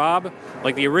dropped Rob.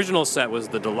 The original set was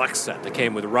the deluxe set that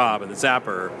came with Rob and the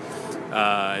Zapper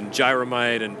and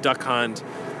Gyromite and Duck Hunt.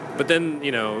 But then,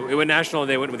 it went national and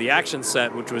they went with the action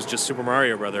set, which was just Super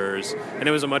Mario Brothers. And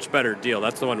it was a much better deal.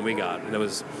 That's the one we got. And it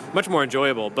was much more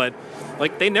enjoyable. But,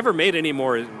 they never made any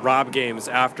more Rob games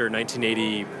after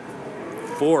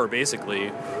 1984,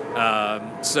 basically.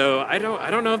 So I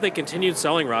don't know if they continued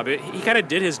selling Rob. He kind of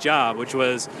did his job, which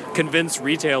was convince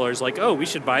retailers we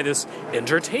should buy this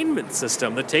entertainment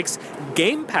system that takes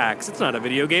game packs. It's not a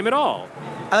video game at all.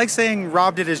 I like saying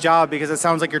Rob did his job because it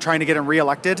sounds like you're trying to get him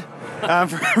reelected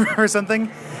for something.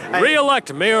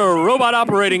 Re-elect Mayor Robot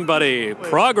Operating Buddy.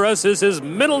 Progress is his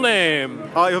middle name.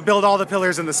 He'll build all the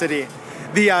pillars in the city.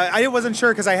 I wasn't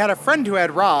sure because I had a friend who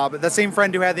had Rob. The same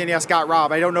friend who had the NES got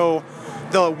Rob. I don't know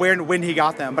when he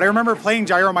got them. But I remember playing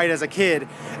Gyromite as a kid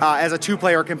as a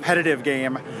two-player competitive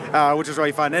game, which was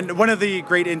really fun. And one of the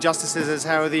great injustices is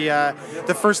how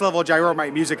the first level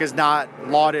Gyromite music is not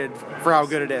lauded for how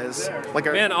good it is.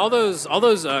 Man, all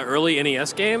those early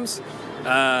NES games,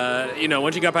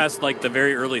 once you got past the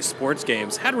very early sports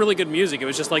games, had really good music. It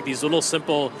was just these little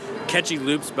simple catchy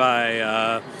loops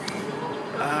by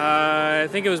I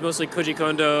think it was mostly Koji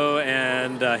Kondo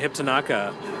and Hip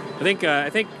Tanaka. I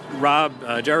think Rob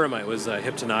Gyromite was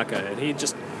Hip Tanaka, and he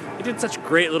did such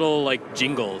great little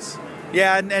jingles.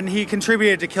 Yeah, and he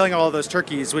contributed to killing all of those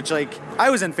turkeys, which like I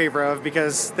was in favor of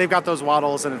because they've got those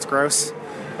wattles and it's gross.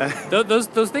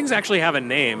 Those things actually have a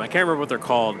name. I can't remember what they're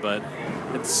called, but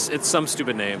it's some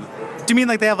stupid name. Do you mean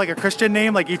like they have like a Christian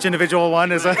name, like each individual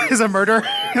one is a murder?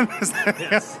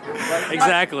 Yes.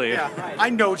 Exactly. I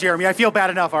know, Jeremy. I feel bad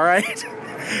enough. All right.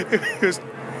 It was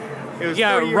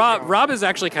Rob is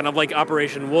actually kind of like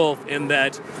Operation Wolf in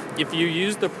that if you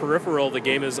use the peripheral the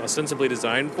game is ostensibly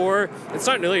designed for, it's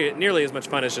not nearly as much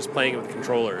fun as just playing with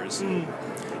controllers.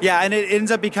 Yeah, and it ends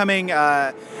up becoming.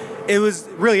 It was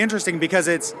really interesting because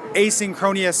it's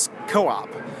asynchronous co-op.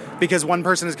 Because one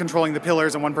person is controlling the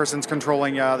pillars and one person's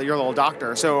controlling your little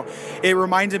doctor. So it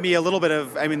reminded me a little bit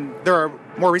of, I mean, there are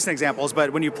more recent examples,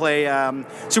 but when you play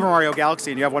Super Mario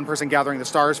Galaxy and you have one person gathering the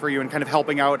stars for you and kind of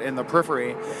helping out in the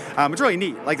periphery, it's really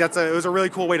neat. Like it was a really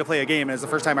cool way to play a game, and it's the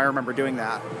first time I remember doing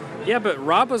that. Yeah, but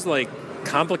Rob was like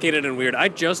complicated and weird. I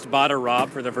just bought a Rob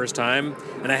for the first time,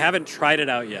 and I haven't tried it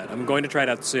out yet. I'm going to try it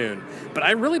out soon. But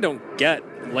I really don't get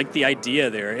like the idea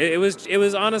there. It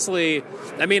was honestly,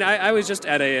 I mean, I was just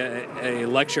at a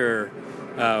lecture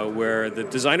where the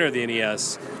designer of the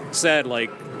NES said like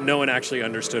no one actually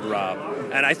understood Rob,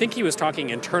 and I think he was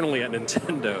talking internally at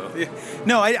Nintendo. Yeah.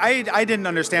 No, I didn't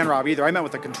understand Rob either. I meant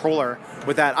with the controller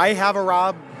with that. I have a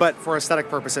Rob, but for aesthetic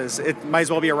purposes, it might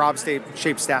as well be a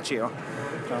Rob-shaped statue.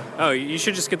 Oh, you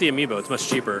should just get the amiibo. It's much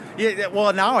cheaper. Yeah,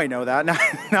 well, now I know that.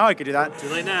 Now I could do that. Too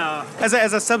late now. As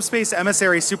a Subspace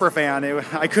Emissary super fan,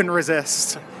 I couldn't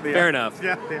resist. Yeah. Fair enough.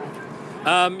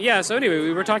 Yeah. So anyway,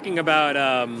 we were talking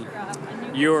about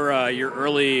your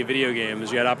early video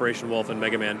games. You had Operation Wolf and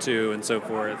Mega Man 2 and so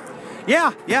forth.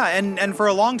 Yeah, and for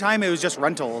a long time it was just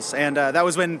rentals, and that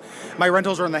was when my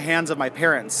rentals were in the hands of my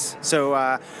parents. So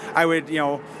I would,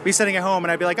 be sitting at home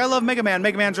and I'd be like, I love Mega Man.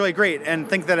 Mega Man's really great, and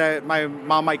think that my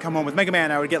mom might come home with Mega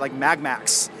Man. I would get like Mag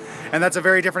Max, and that's a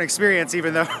very different experience,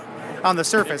 even though on the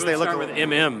surface they look start with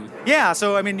MM. Yeah,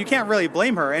 so I mean you can't really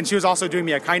blame her, and she was also doing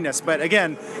me a kindness. But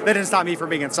again, that didn't stop me from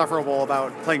being insufferable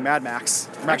about playing Mad Max.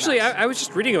 Actually, I was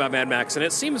just reading about Mad Max, and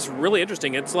it seems really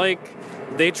interesting. It's like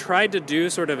they tried to do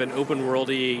sort of an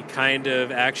open-worldy kind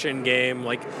of action game,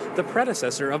 like the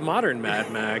predecessor of modern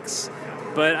Mad Max.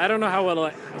 But I don't know how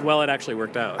well it actually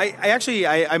worked out.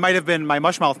 I might have been, my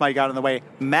mushmouth might have got in the way.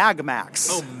 Mag Max.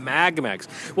 Oh, Mag Max.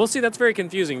 Well, see, that's very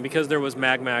confusing because there was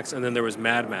Mag Max and then there was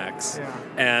Mad Max. Yeah.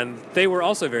 And they were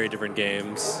also very different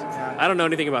games. Yeah. I don't know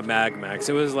anything about Mag Max.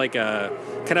 It was like a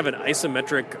kind of an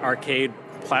isometric arcade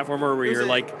platformer where you're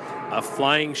like a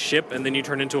flying ship and then you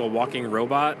turn into a walking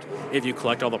robot if you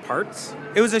collect all the parts.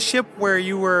 It was a ship where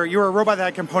you were a robot that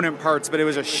had component parts, but it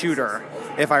was a shooter,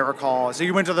 if I recall. So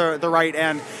you went to the right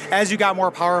end. As you got more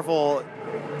powerful,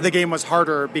 the game was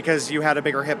harder because you had a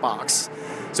bigger hitbox.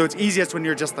 So it's easiest when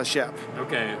you're just the ship.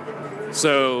 Okay.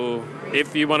 So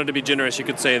if you wanted to be generous, you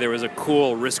could say there was a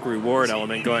cool risk-reward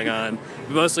element going on.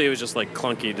 But mostly it was just like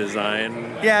clunky design.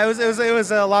 Yeah, it was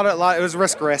a lot. It was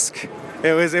risk.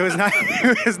 It was not.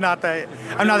 It was not that.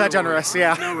 I'm not that generous.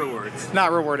 Yeah. No rewards.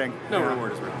 Not rewarding. No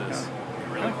reward is worth this.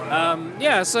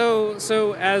 Yeah.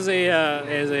 So as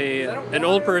an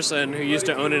old person who used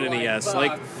to own an NES,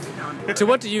 like, to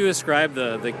what do you ascribe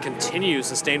the continued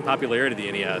sustained popularity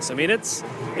of the NES? I mean, it's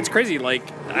crazy. Like,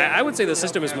 I would say the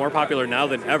system is more popular now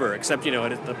than ever, except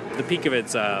at the peak of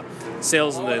its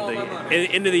sales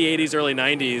into the 80s, early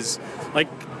 90s. Like,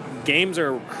 games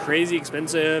are crazy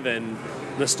expensive, and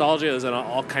nostalgia is in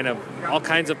all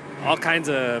kinds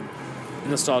of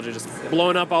nostalgia just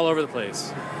blowing up all over the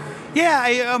place.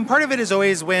 Yeah, part of it is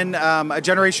always when a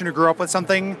generation who grew up with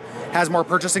something has more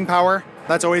purchasing power.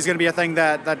 That's always going to be a thing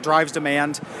that drives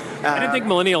demand. I didn't think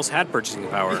millennials had purchasing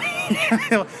power.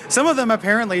 Some of them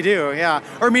apparently do, yeah.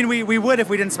 Or I mean, we would if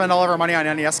we didn't spend all of our money on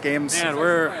NES games. Man,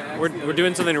 we're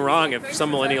doing something wrong if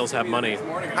some millennials have money.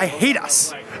 I hate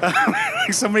us.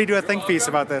 Somebody do a think piece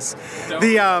about this.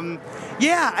 I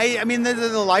mean,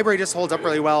 the library just holds up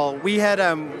really well.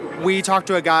 We talked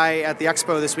to a guy at the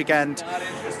expo this weekend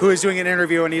who was doing an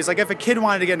interview, and he's like, if a kid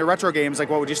wanted to get into retro games,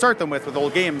 like, what would you start them with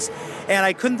old games? And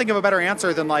I couldn't think of a better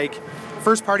answer than, like,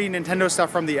 first-party Nintendo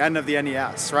stuff from the end of the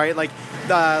NES, right? Like,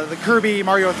 the Kirby,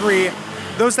 Mario 3,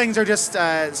 those things are just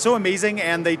so amazing,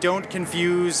 and they don't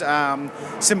confuse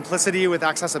simplicity with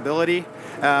accessibility.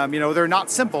 They're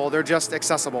not simple, they're just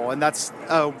accessible, and that's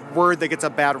a word that gets a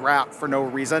bad rap for no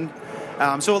reason.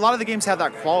 So a lot of the games have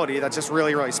that quality that's just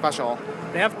really, really special.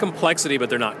 They have complexity, but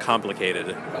they're not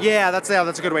complicated. Yeah, that's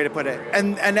a good way to put it.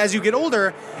 And as you get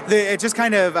older, it just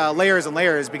kind of layers and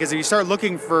layers, because if you start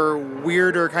looking for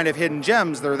weirder kind of hidden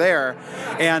gems, they're there.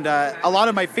 And a lot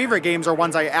of my favorite games are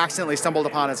ones I accidentally stumbled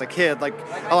upon as a kid, like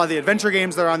a lot of the adventure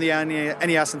games that are on the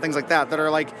NES and things like that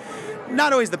are like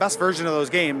not always the best version of those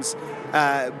games,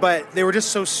 but they were just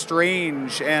so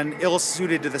strange and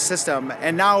ill-suited to the system.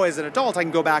 And now as an adult, I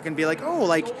can go back and be like, oh,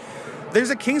 like, there's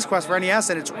a King's Quest for NES,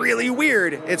 and it's really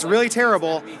weird. It's really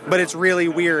terrible, but it's really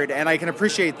weird, and I can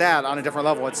appreciate that on a different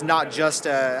level. It's not just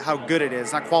how good it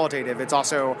is, not qualitative. It's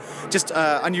also just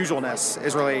unusualness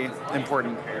is really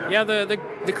important. Yeah,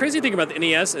 the crazy thing about the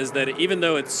NES is that even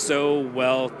though it's so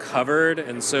well covered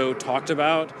and so talked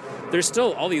about, there's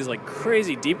still all these like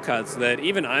crazy deep cuts that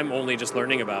even I'm only just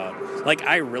learning about. Like,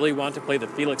 I really want to play the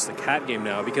Felix the Cat game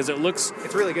now because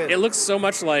it's really good. It looks so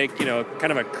much like,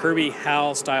 kind of a Kirby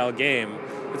HAL style game.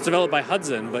 It's developed by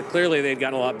Hudson, but clearly they'd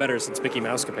gotten a lot better since Mickey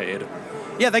Mousecapade.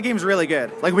 Yeah, that game's really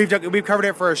good. Like, we've covered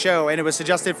it for a show, and it was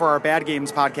suggested for our Bad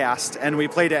Games podcast, and we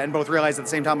played it and both realized at the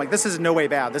same time, like, this is in no way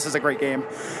bad. This is a great game.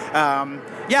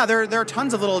 Yeah, there are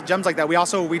tons of little gems like that.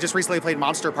 We just recently played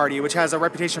Monster Party, which has a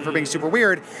reputation for being super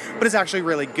weird, but it's actually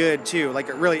really good too. Like,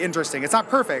 really interesting. It's not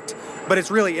perfect, but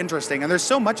it's really interesting, and there's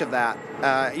so much of that.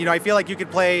 I feel like you could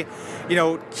play,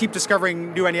 keep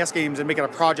discovering new NES games and make it a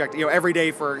project, every day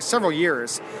for several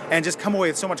years, and just come away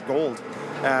with so much gold.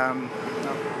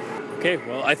 Okay,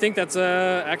 well, I think that's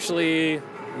actually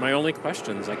my only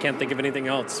questions. I can't think of anything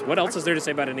else. What else is there to say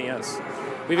about NES?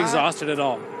 We've exhausted it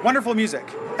all. Wonderful music.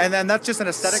 And then that's just an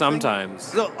aesthetic Sometimes.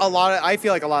 thing. I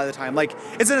feel like a lot of the time. Like,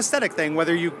 it's an aesthetic thing,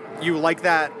 whether you like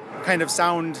that kind of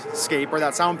soundscape or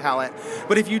that sound palette.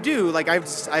 But if you do, like,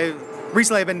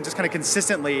 recently I've been just kind of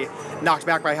consistently knocked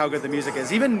back by how good the music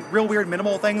is. Even real weird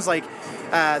minimal things, like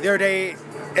the other day,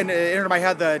 it entered my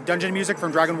head the dungeon music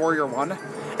from Dragon Warrior 1,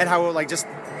 and how, like, just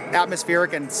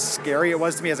atmospheric and scary it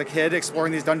was to me as a kid,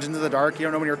 exploring these dungeons in the dark. You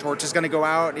don't know when your torch is going to go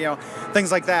out,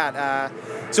 things like that.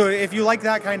 So if you like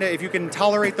that kind of, if you can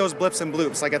tolerate those blips and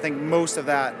bloops, like, I think most of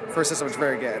that for a system is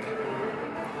very good.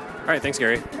 All right, thanks,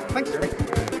 Gary. Thanks, Gary.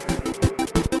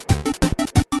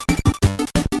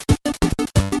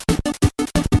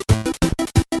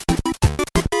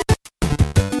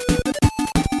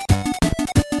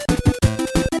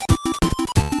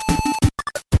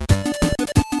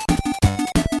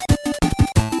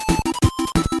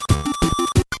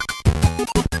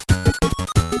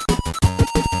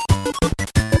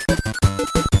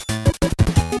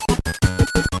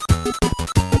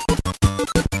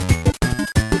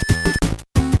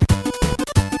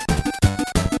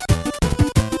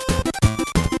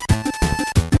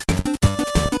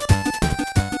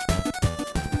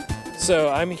 So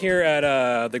I'm here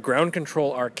at the Ground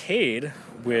Control Arcade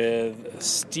with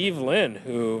Steve Lynn,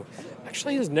 who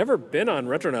actually has never been on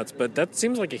Retronauts, but that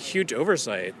seems like a huge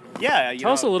oversight. Yeah.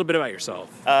 Tell us a little bit about yourself.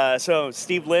 So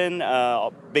Steve Lynn,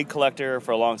 big collector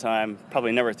for a long time,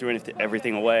 probably never threw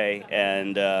everything away,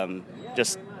 and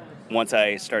just once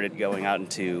I started going out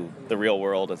into the real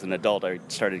world as an adult, I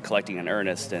started collecting in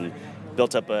earnest and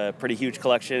built up a pretty huge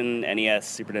collection: NES,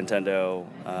 Super Nintendo,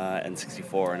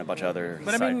 N64, and a bunch of other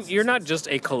But I mean, you're not just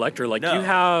a collector. Like, No. you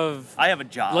have... I have a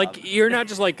job. Like, you're not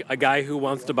just like a guy who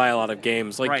wants to buy a lot of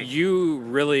games. Like, Right. you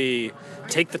really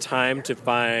take the time to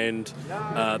find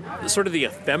sort of the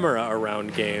ephemera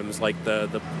around games, like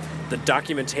the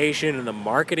documentation and the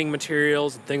marketing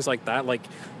materials and things like that. Like,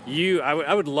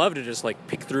 I would love to just, like,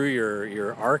 pick through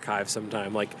your archive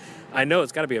sometime. Like, I know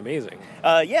it's got to be amazing.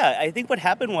 Yeah, I think what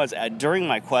happened was during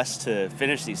my quest to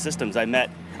finish these systems, I met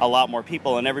a lot more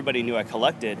people, and everybody knew I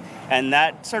collected, and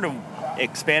that sort of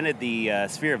expanded the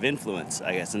sphere of influence,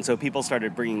 I guess. And so people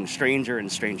started bringing stranger and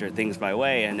stranger things my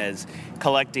way, and as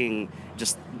collecting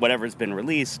just whatever's been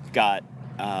released got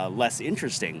less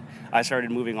interesting, I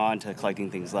started moving on to collecting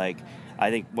things like,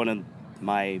 I think one of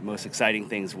my most exciting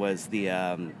things was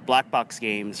the black box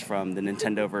games from the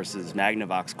Nintendo versus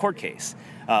Magnavox court case.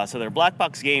 So they're black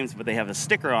box games, but they have a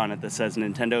sticker on it that says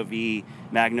Nintendo v.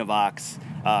 Magnavox,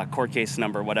 court case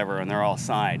number, whatever, and they're all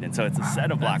signed. And so it's a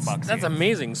set of black box games. That's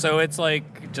amazing. So it's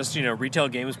like just, retail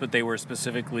games, but they were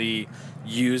specifically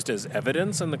used as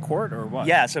evidence in the court, or what?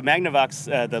 Yeah, so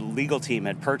Magnavox, the legal team,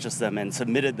 had purchased them and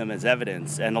submitted them as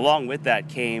evidence. And along with that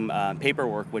came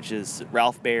paperwork, which is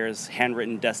Ralph Baer's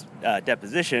handwritten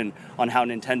deposition on how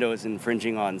Nintendo is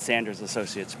infringing on Sanders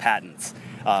Associates patents.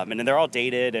 And then they're all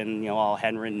dated and, all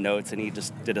handwritten notes, and he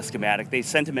just did a schematic. They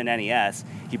sent him an NES.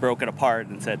 He broke it apart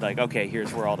and said, like, okay,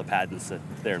 here's where all the patents that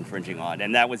they're infringing on.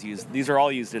 And that was used. These are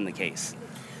all used in the case.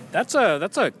 That's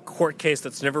a court case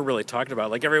that's never really talked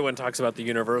about. Like, everyone talks about the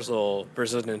Universal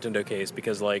versus Nintendo case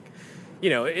because, like,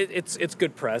 it's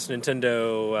good press.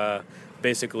 Nintendo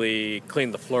basically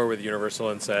cleaned the floor with Universal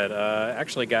and said,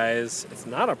 actually, guys, it's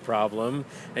not a problem.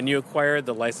 And you acquired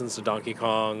the license to Donkey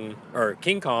Kong or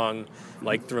King Kong,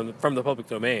 like, from the public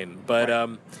domain. But,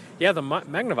 right. Yeah, the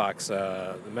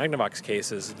Magnavox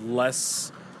case is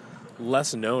less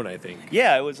less known, I think.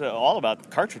 Yeah, it was all about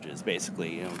cartridges,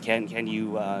 basically. You know, can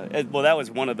you? Well, that was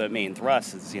one of the main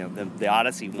thrusts. Is, you know, the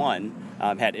Odyssey 1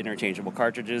 had interchangeable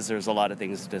cartridges. There's a lot of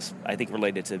things just I think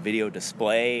related to video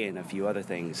display and a few other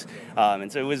things.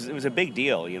 And so it was a big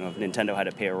deal. You know, if Nintendo had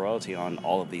to pay a royalty on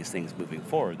all of these things moving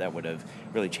forward, that would have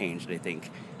really changed, I think,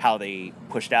 how they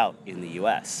pushed out in the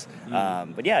U.S.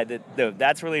 But yeah,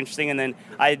 that's really interesting. And then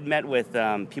I had met with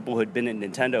people who had been at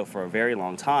Nintendo for a very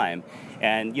long time.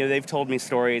 And, you know, they've told me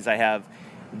stories. I have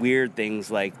weird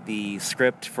things like the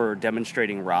script for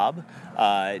demonstrating Rob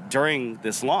during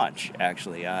this launch,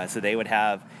 actually. So they would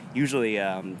have usually,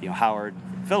 Howard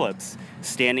Phillips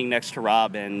standing next to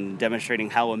Rob and demonstrating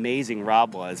how amazing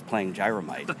Rob was playing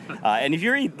Gyromite. And if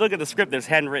you look at the script, there's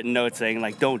handwritten notes saying,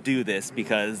 like, don't do this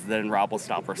because then Rob will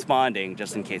stop responding,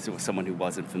 just in case it was someone who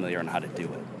wasn't familiar on how to do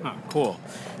it. Oh, cool.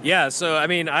 Yeah, so, I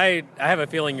mean, I have a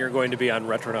feeling you're going to be on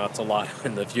Retronauts a lot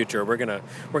in the future. We're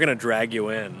gonna drag you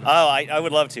in. Oh, I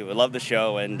would love to. I love the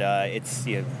show, and it's,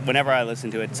 you know, whenever I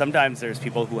listen to it, sometimes there's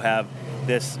people who have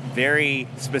this very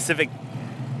specific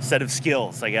set of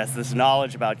skills, I guess, this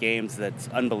knowledge about games that's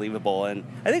unbelievable. And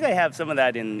I think I have some of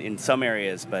that in some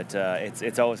areas, but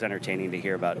it's always entertaining to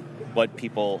hear about what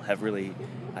people have really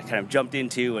kind of jumped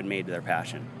into and made their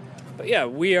passion. But yeah,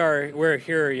 we're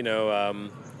here, you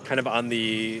know, kind of on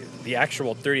the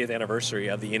actual 30th anniversary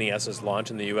of the NES's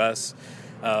launch in the U.S.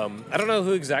 I don't know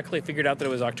who exactly figured out that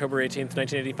it was October 18th,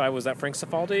 1985. Was that Frank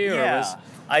Cifaldi? Yeah.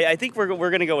 I think we're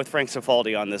going to go with Frank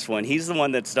Cifaldi on this one. He's the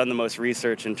one that's done the most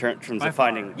research in terms of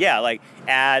finding, like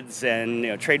ads and, you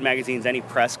know, trade magazines, any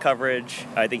press coverage.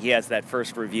 I think he has that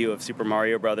first review of Super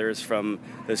Mario Brothers from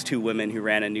those two women who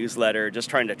ran a newsletter, just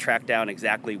trying to track down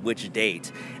exactly which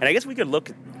date. And I guess we could look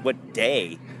at what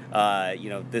day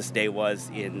this day was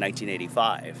in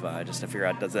 1985, just to figure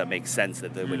out, does that make sense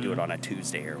that they would do it on a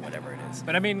Tuesday or whatever it is.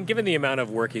 But I mean, given the amount of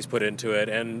work he's put into it,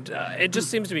 and it just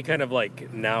seems to be kind of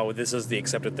like now this is the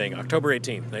accepted thing, October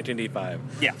 18th, 1985.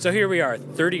 Yeah. So here we are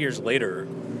 30 years later,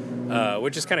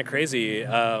 which is kind of crazy.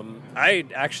 I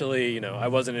actually, I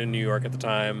wasn't in New York at the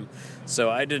time, so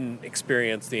I didn't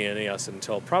experience the NES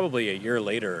until probably a year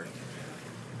later.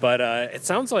 But it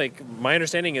sounds like, my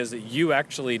understanding is that you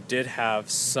actually did have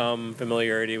some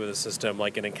familiarity with the system,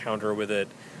 like an encounter with it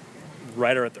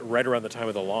right around the time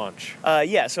of the launch.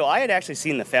 So I had actually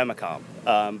seen the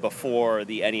Famicom before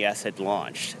the NES had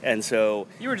launched. And so...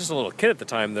 You were just a little kid at the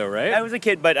time, though, right? I was a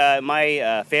kid, but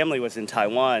my family was in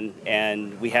Taiwan,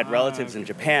 and we had relatives in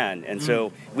Japan. And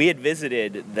so we had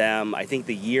visited them, I think,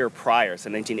 the year prior,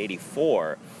 so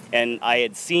 1984. And I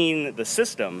had seen the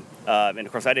system, and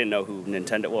of course I didn't know who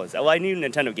Nintendo was. Well, I knew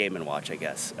Nintendo Game & Watch, I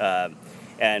guess.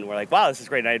 And we're like, wow, this is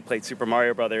great. And I had played Super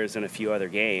Mario Brothers and a few other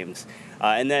games.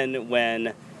 And then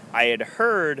when I had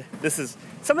heard,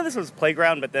 some of this was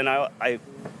Playground, but then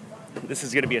this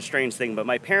is going to be a strange thing, but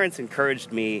my parents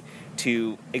encouraged me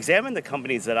to examine the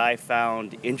companies that I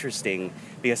found interesting,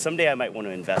 because someday I might want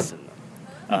to invest in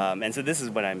them. And so this is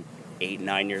when I'm 8,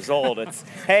 9 years old. It's,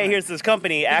 hey, here's this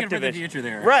company, Activision. For the future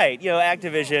there. Right,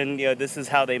 Activision, this is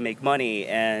how they make money,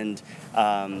 and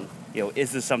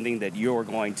is this something that you're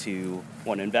going to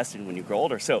want to invest in when you grow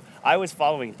older? So I was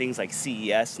following things like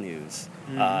CES news,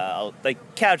 like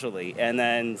casually, and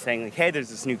then saying like, hey, there's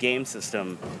this new game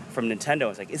system from Nintendo. I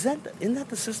was like, isn't that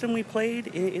the system we played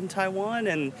in Taiwan?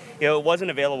 And it wasn't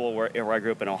available where I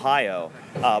grew up in Ohio,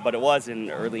 but it was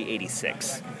in early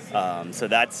 '86. So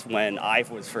that's when I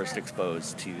was first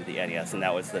exposed to the NES, and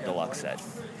that was the deluxe set.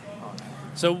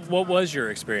 So what was your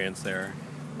experience there?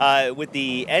 With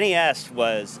the NES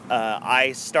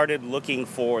I started looking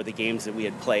for the games that we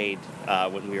had played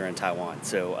when we were in Taiwan.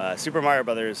 So Super Mario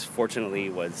Brothers, fortunately,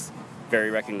 was very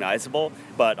recognizable,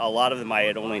 but a lot of them I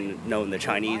had only known the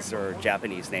Chinese or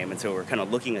Japanese name, and so we're kind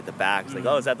of looking at the back, it's like,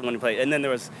 oh, is that the one you played? And then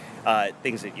there was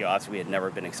things that obviously we had never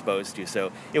been exposed to,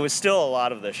 so it was still a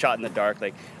lot of the shot in the dark,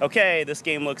 like, okay, this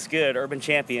game looks good, Urban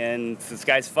Champion, this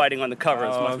guy's fighting on the cover,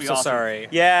 this must be awesome. Sorry.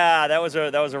 Yeah, that was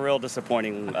a real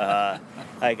disappointing.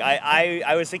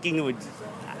 I was thinking it would,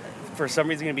 for some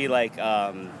reason, it'd be like,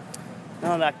 no,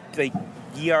 not like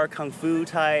ER Kung Fu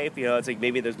type, it's like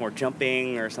maybe there's more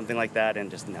jumping or something like that,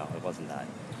 and just, no, it wasn't that.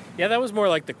 Yeah, that was more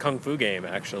like the Kung Fu game,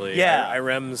 actually. Yeah.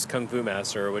 Irem's Kung Fu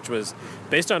Master, which was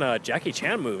based on a Jackie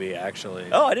Chan movie, actually.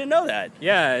 Oh, I didn't know that.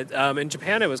 Yeah, in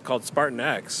Japan it was called Spartan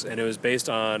X, and it was based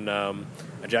on a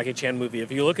Jackie Chan movie.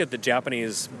 If you look at the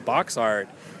Japanese box art,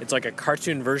 it's like a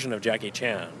cartoon version of Jackie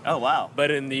Chan. Oh, wow.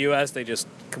 But in the U.S., they just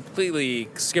completely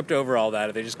skipped over all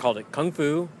that. They just called it Kung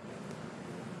Fu.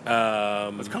 It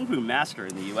was Kung Fu Master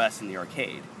in the U.S. in the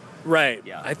arcade. Right.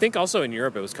 Yeah. I think also in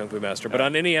Europe it was Kung Fu Master, but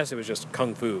on NES it was just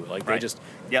Kung Fu. Like they just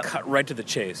cut right to the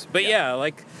chase. But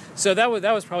so that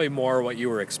was probably more what you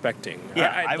were expecting.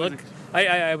 Yeah,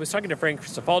 I was talking to Frank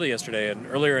Cifaldi yesterday, and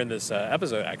earlier in this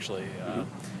episode actually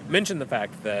mentioned the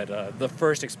fact that the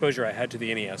first exposure I had to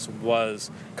the NES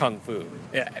was Kung Fu.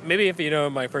 Yeah, maybe if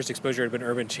my first exposure had been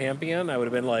Urban Champion, I would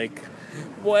have been like,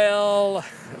 well,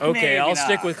 okay, maybe I'll not.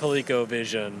 stick with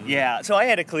ColecoVision. Yeah, so I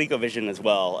had a ColecoVision as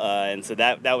well, and so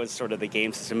that was sort of the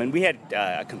game system, and we had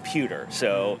a computer.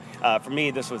 So for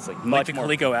me, this was like much like the more.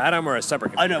 Coleco Atom or a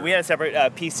separate computer? Oh no, we had a separate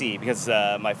PC because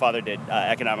my father did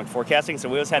economic forecasting, so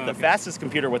we always had the fastest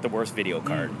computer with the worst video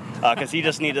card because he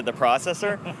just needed the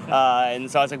processor,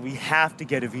 and so I was like, we have to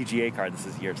get a VGA card. This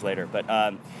is years later, but.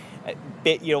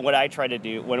 What I tried to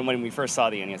do when we first saw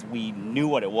the NES, we knew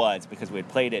what it was because we had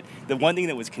played it. The one thing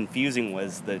that was confusing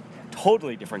was the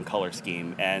totally different color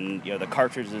scheme and the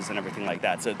cartridges and everything like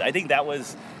that. So I think that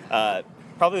was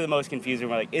probably the most confusing.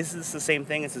 We're like, is this the same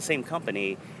thing? It's the same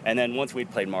company. And then once we'd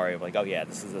played Mario, we're like, oh yeah,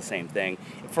 this is the same thing.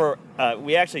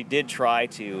 We actually did try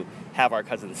to have our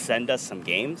cousins send us some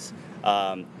games.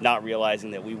 Not realizing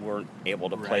that we weren't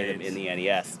able to play them in the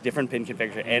NES. Different pin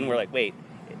configuration, and we're like, wait.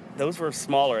 Those were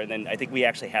smaller, and then I think we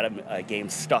actually had a game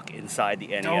stuck inside the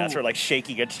NES, or like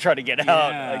shaking it to try to get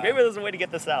out. Like maybe there's a way to get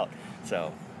this out.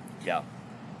 So, yeah.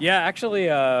 Yeah, actually,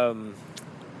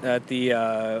 at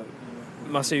the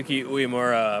Masayuki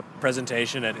Uemura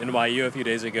presentation at NYU a few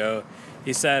days ago,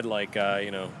 he said like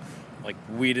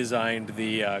we designed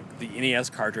the NES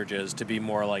cartridges to be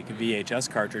more like VHS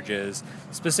cartridges,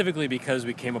 specifically because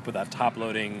we came up with that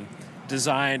top-loading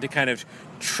design to kind of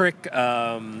trick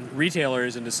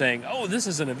retailers into saying, oh, this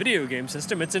isn't a video game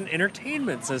system, it's an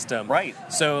entertainment system. Right.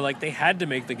 So like they had to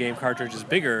make the game cartridges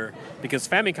bigger because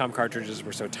Famicom cartridges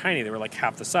were so tiny, they were like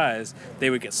half the size.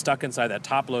 They would get stuck inside that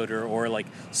top loader, or like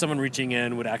someone reaching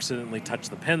in would accidentally touch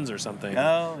the pins or something.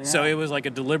 Oh, yeah. So it was like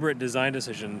a deliberate design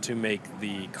decision to make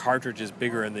the cartridges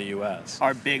bigger in the US.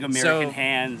 Our big American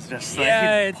hands just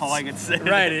pulling it.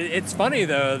 Right. It's funny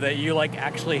though that you like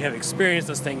actually have experienced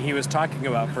this thing he was talking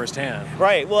about firsthand.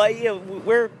 Right. Well,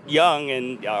 we're young,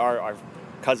 and our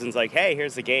cousin's like, hey,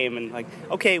 here's the game, and like,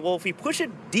 okay, well, if we push it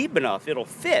deep enough, it'll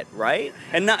fit, right?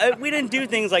 And we didn't do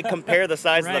things like compare the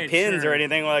size of the pins or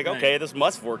anything. We're like, okay, this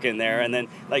must work in there, and then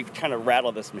like trying to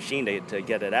rattle this machine to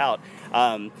get it out.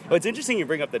 It's interesting you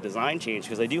bring up the design change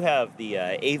because I do have the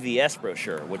AVS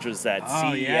brochure, which was that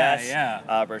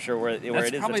CES brochure where it is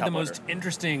That's probably the top most loader.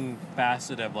 interesting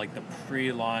facet of like the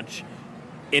pre-launch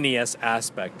NES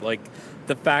aspect, like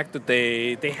the fact that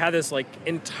they had this like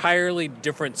entirely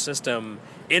different system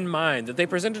in mind that they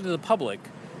presented to the public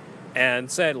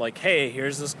and said like, hey,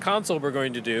 here's this console we're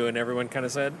going to do, and everyone kind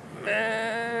of said,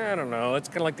 I don't know, it's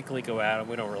kind of like the Coleco Atom,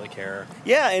 we don't really care.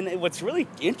 Yeah, and what's really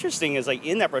interesting is like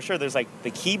in that brochure there's like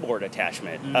the keyboard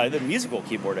attachment, the musical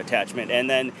keyboard attachment, and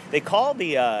then they call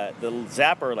the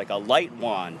zapper like a light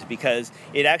wand because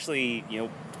it actually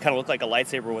kind of looked like a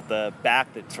lightsaber with the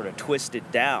back that sort of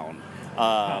twisted down.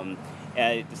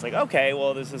 And it's like, okay,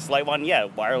 well, there's this light wand,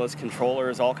 wireless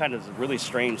controllers, all kind of really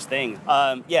strange things.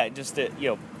 Just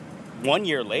 1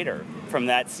 year later from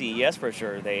that CES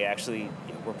brochure, they actually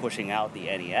were pushing out the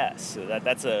NES. So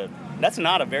that's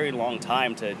not a very long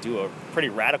time to do a pretty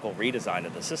radical redesign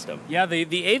of the system. Yeah, the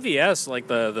AVS, like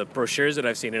the brochures that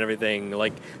I've seen and everything,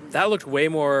 like that looked way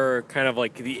more kind of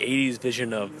like the 80s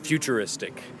vision of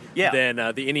futuristic than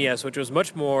the NES, which was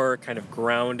much more kind of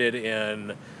grounded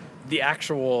in the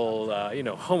actual,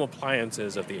 home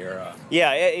appliances of the era.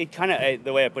 Yeah, it kind of,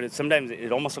 the way I put it, sometimes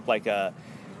it almost looked like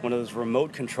one of those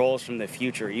remote controls from the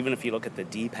future. Even if you look at the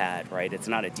D-pad, right? It's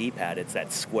not a D-pad, it's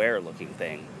that square-looking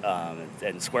thing.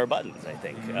 And square buttons, I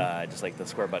think, just like the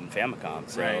square button Famicom.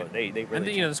 So they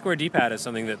really... And the square D-pad is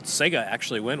something that Sega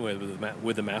actually went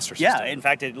with the Master System. Yeah, in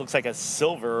fact, it looks like a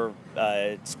silver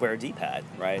square D-pad,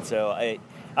 right? So I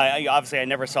obviously I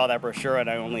never saw that brochure, and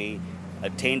I only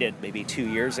obtained it maybe 2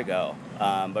 years ago.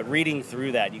 But reading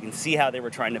through that, you can see how they were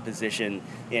trying to position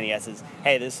the NES as,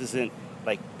 hey, this isn't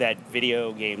like that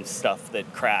video game stuff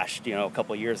that crashed, a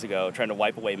couple of years ago, trying to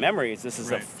wipe away memories. This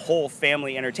is a whole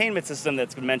family entertainment system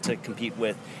that's meant to compete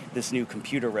with this new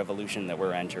computer revolution that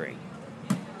we're entering.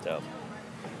 So...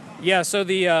 Yeah, so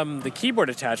the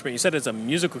keyboard attachment, you said it's a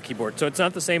musical keyboard, so it's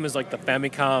not the same as like the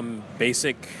Famicom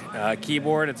basic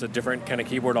keyboard. It's a different kind of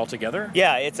keyboard altogether.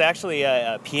 Yeah, it's actually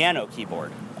a piano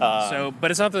keyboard.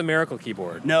 But it's not the Miracle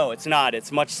keyboard. No, it's not.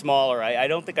 It's much smaller. I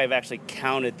don't think I've actually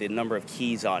counted the number of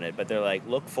keys on it, but they're like,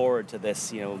 look forward to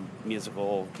this,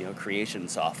 musical, creation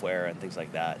software and things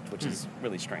like that, which is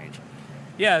really strange.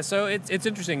 Yeah, so it's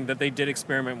interesting that they did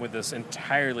experiment with this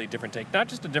entirely different take, not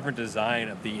just a different design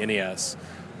of the NES,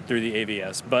 through the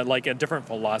AVS, but like a different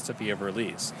philosophy of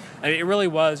release. I mean, it really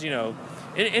was,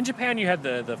 in Japan you had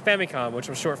the Famicom, which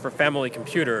was short for Family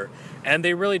Computer, and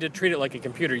they really did treat it like a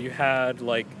computer. You had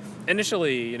like,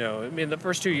 initially, the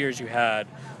first 2 years you had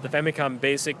the Famicom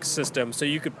Basic system, so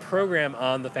you could program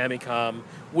on the Famicom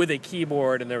with a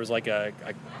keyboard, and there was like a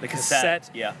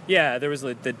cassette. Yeah, there was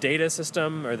the data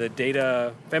system, or the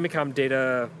Famicom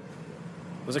data.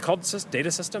 Was it called data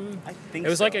system? I think it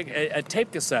was so. like a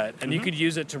tape cassette, and you could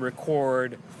use it to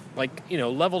record,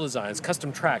 level designs,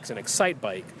 custom tracks in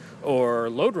Excitebike or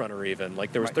Load Runner even.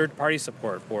 Like there was third-party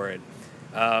support for it.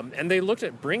 And they looked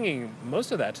at bringing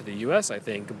most of that to the U.S., I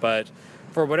think, but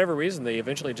for whatever reason, they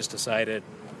eventually just decided,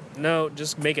 no,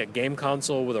 just make a game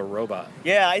console with a robot.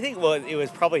 Yeah, I think it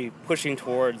was probably pushing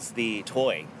towards the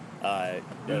toy.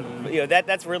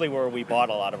 That's really where we bought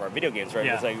a lot of our video games, right?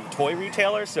 Yeah. It was like toy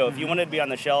retailers. So if you wanted to be on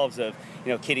the shelves of,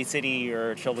 Kitty City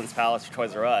or Children's Palace or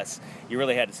Toys R Us, you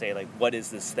really had to say, like, what is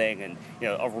this thing? And,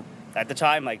 at the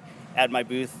time, like, at my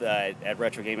booth at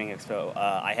Retro Gaming Expo,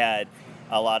 I had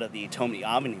a lot of the Tommy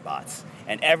Omnibots,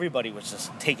 and everybody was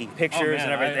just taking pictures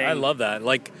and everything. I love that.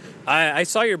 Like, I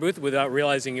saw your booth without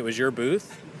realizing it was your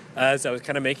booth, as I was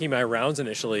kind of making my rounds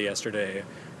initially yesterday,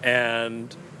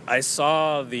 and I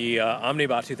saw the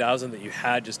Omnibot 2000 that you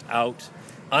had just out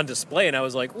on display, and I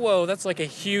was like, whoa, that's like a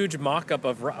huge mock-up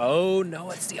of, oh,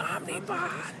 no, it's the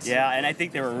Omnibot. Yeah, and I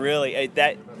think they were really,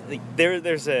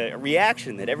 there's a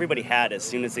reaction that everybody had as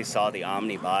soon as they saw the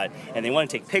Omnibot, and they want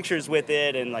to take pictures with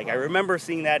it, and like I remember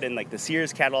seeing that in like the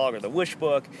Sears catalog or the Wish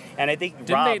book, and I think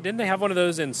didn't they have one of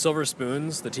those in Silver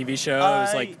Spoons, the TV show? It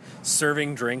was like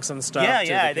serving drinks and stuff.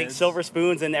 Yeah, I think Silver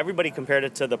Spoons, and everybody compared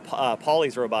it to the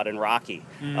Polly's robot in Rocky.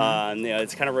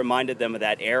 It's kind of reminded them of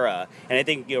that era, and I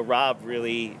think Rob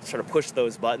really sort of pushed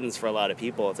those buttons for a lot of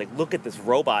people. It's like, look at this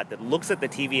robot that looks at the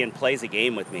TV and plays a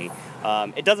game with me.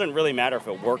 It doesn't really matter if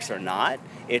it works or not.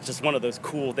 It's just one of those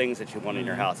cool things that you want in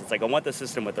your house. It's like, I want the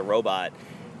system with the robot.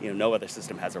 No other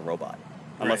system has a robot,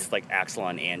 unless it's like Axel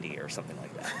and Andy or something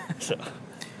like that.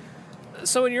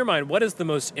 So in your mind, what is the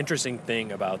most interesting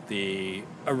thing about the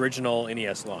original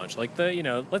NES launch? Like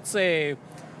let's say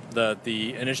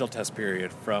the initial test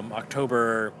period from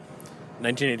October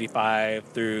 1985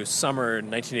 through summer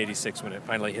 1986 when it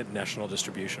finally hit national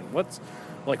distribution. What's,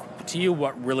 like, to you,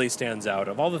 what really stands out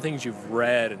of all the things you've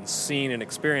read and seen and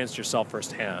experienced yourself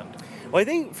firsthand? Well, I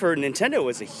think for Nintendo it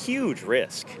was a huge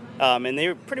risk, and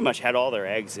they pretty much had all their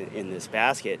eggs in this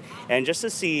basket. And just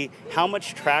to see how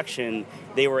much traction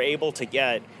they were able to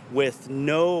get with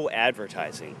no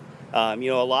advertising. A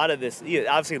lot of this,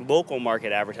 obviously local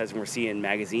market advertising we're seeing in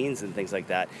magazines and things like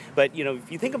that. But, if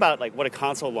you think about like what a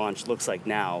console launch looks like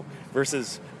now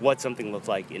versus what something looked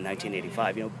like in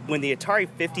 1985, when the Atari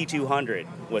 5200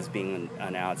 was being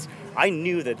announced, I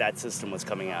knew that system was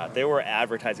coming out. They were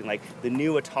advertising like the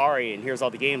new Atari, and here's all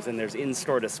the games, and there's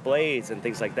in-store displays and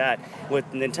things like that. With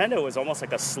Nintendo, it was almost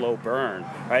like a slow burn,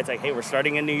 right? It's like, hey, we're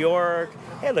starting in New York.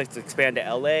 Hey, let's expand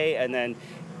to LA, and then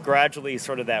gradually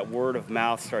sort of that word of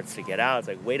mouth starts to get out. It's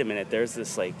like, wait a minute, there's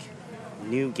this like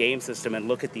new game system, and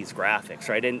look at these graphics,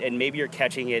 right? And maybe you're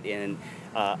catching it in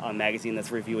a magazine that's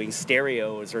reviewing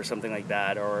stereos or something like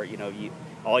that, or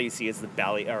all you see is the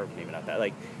Bally, or maybe not that,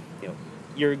 like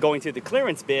you're going through the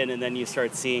clearance bin, and then you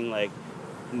start seeing like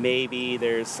maybe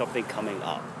there's something coming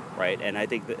up, right? And I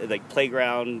think that, like,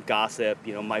 Playground Gossip,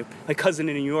 my cousin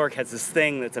in New York has this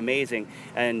thing that's amazing,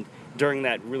 and during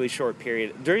that really short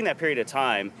period, during that period of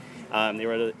time, they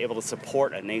were able to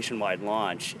support a nationwide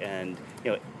launch, and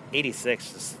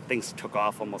 86, just, things took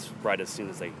off almost right as soon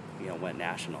as they went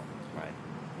national, right?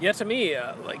 Yeah, to me,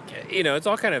 it's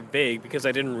all kind of vague because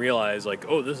I didn't realize like,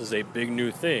 oh, this is a big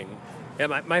new thing. Yeah,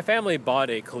 my family bought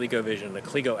a ColecoVision, a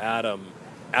Coleco Atom,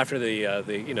 after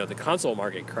the console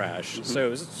market crashed, so it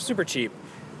was super cheap.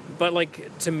 But,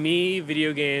 like, to me,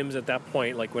 video games at that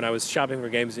point, like, when I was shopping for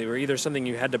games, they were either something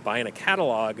you had to buy in a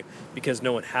catalog because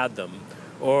no one had them,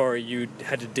 or you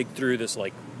had to dig through this,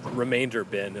 like, remainder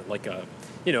bin at, like, a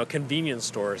convenience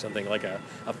store or something, like a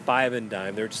five and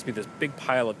dime. There would just be this big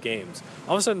pile of games.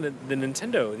 All of a sudden, the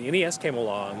Nintendo, the NES came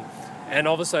along, and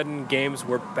all of a sudden, games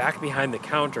were back behind the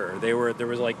counter. There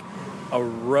was, like, a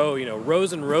row,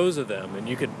 rows and rows of them, and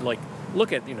you could, like,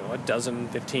 look at, a dozen,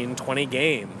 15, 20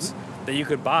 games that you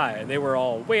could buy, and they were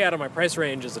all way out of my price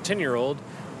range as a 10-year-old,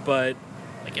 but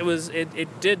like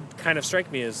it did kind of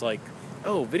strike me as like,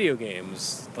 oh, video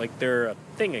games, like they're a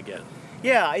thing again.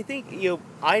 Yeah, I think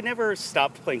I never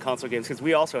stopped playing console games because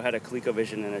we also had a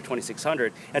ColecoVision and a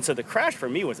 2600, and so the crash for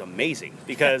me was amazing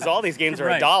because all these games are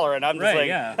 $1, and I'm just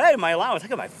hey, my allowance, I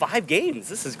can buy 5 games.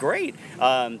 This is great.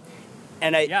 I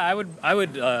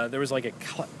would. There was like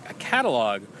a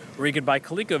catalog where you could buy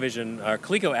ColecoVision or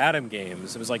Coleco Adam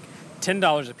games. It was like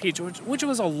 $10 a piece, which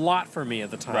was a lot for me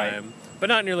at the time, but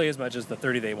not nearly as much as the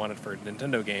 $30 they wanted for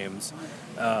Nintendo games.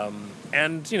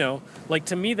 And like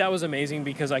to me that was amazing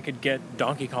because I could get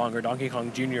Donkey Kong or Donkey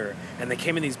Kong Jr. and they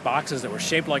came in these boxes that were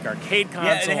shaped like arcade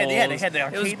consoles. Yeah, they had the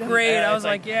arcade. It was great. I was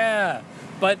like, yeah.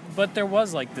 But there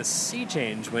was like this sea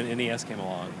change when NES came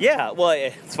along. Yeah, well,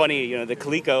 it's funny, the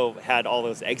Coleco had all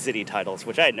those exit-y titles,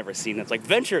 which I had never seen. It's like,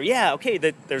 Venture, yeah, okay,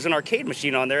 there's an arcade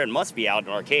machine on there and must be out in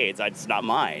arcades. It's not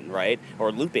mine, right?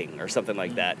 Or looping or something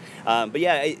like that. But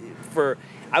yeah,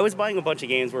 I was buying a bunch of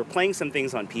games. We were playing some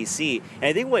things on PC, and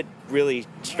I think what really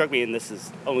struck me, and this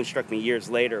has only struck me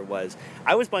years later, was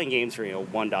I was buying games for $1,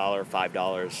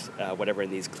 $5, whatever,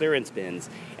 in these clearance bins,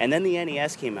 and then the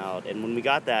NES came out, and when we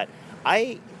got that,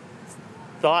 I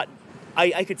thought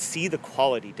I could see the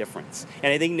quality difference.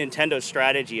 And I think Nintendo's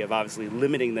strategy of obviously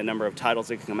limiting the number of titles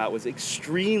that could come out was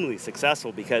extremely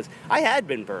successful because I had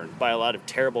been burned by a lot of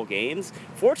terrible games.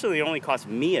 Fortunately, it only cost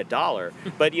me $1.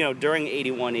 But, during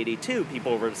 81, 82,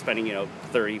 people were spending, $30,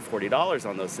 $40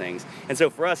 on those things. And so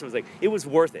for us, it was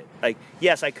worth it. Like,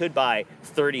 yes, I could buy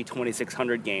 30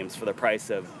 2600 games for the price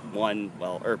of one,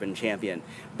 Urban Champion.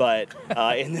 But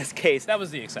in this case... that was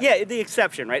the exception. Yeah, the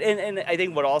exception, right? And I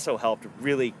think what also helped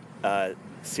really...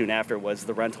 soon after was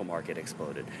the rental market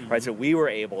exploded, right? So we were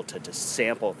able to just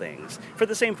sample things for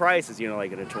the same price as,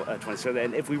 like a 20.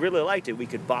 And if we really liked it, we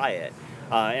could buy it.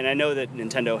 And I know that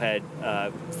Nintendo had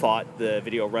fought the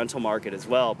video rental market as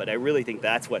well, but I really think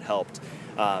that's what helped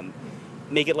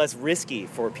make it less risky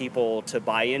for people to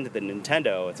buy into the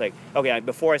Nintendo. It's like, okay,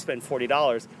 before I spend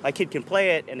 $40, my kid can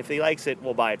play it, and if he likes it,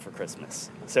 we'll buy it for Christmas.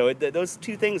 So those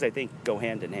two things, I think, go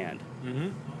hand in hand. Mm-hmm.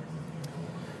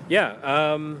 Yeah,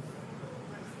 I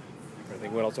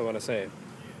think what else I want to say.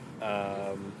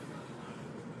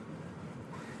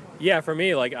 Yeah, for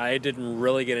me, I didn't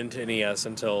really get into NES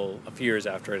until a few years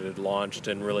after it had launched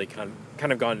and really kind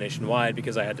of gone nationwide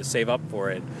because I had to save up for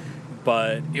it.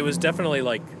 But it was definitely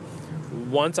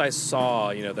once I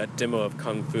saw, that demo of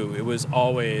Kung Fu, it was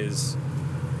always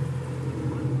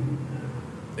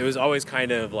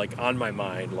kind of on my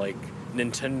mind,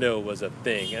 Nintendo was a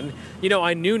thing. And,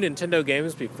 I knew Nintendo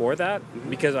games before that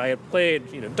because I had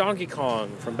played, Donkey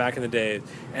Kong from back in the day,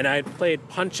 and I had played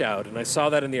Punch-Out, and I saw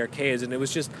that in the arcades, and it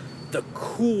was just the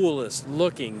coolest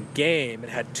looking game. It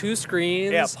had 2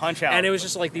 screens. Yeah, Punch-Out. And it was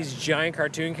just these giant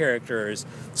cartoon characters.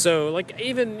 So,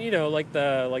 even,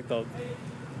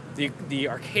 the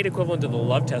arcade equivalent of the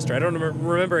Love Tester. I don't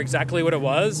remember exactly what it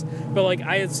was, but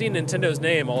I had seen Nintendo's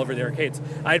name all over the arcades.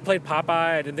 I had played Popeye.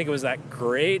 I didn't think it was that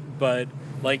great, but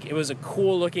it was a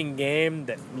cool looking game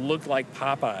that looked like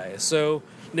Popeye. So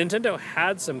Nintendo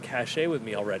had some cachet with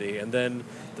me already, and then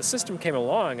the system came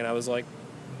along, and I was like,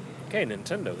 okay,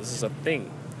 Nintendo, this is a thing.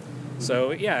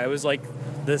 So yeah, it was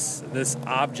this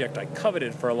object I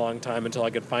coveted for a long time until I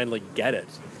could finally get it,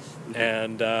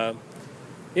 and.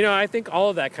 I think all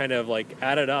of that kind of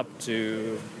added up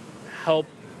to help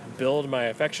build my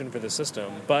affection for the system.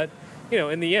 But,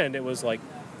 in the end, it was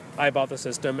I bought the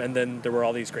system and then there were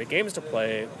all these great games to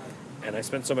play and I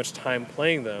spent so much time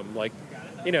playing them.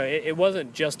 It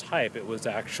wasn't just hype. It was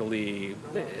actually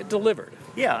it delivered.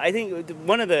 Yeah, I think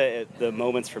one of the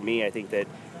moments for me, I think that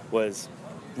was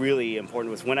really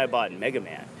important was when I bought Mega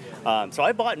Man. So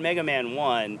I bought Mega Man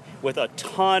 1 with a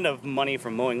ton of money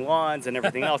from mowing lawns and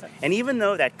everything else. And even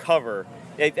though that cover,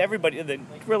 the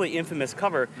really infamous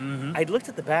cover, I looked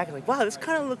at the back and wow, this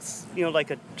kind of looks,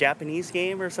 like a Japanese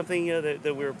game or something, that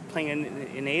we were playing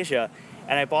in Asia.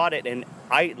 And I bought it, and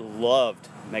I loved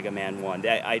Mega Man 1.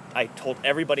 I told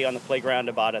everybody on the playground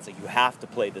about it. It's you have to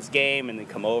play this game, and then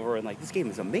come over, and this game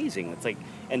is amazing. It's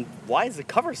and why is the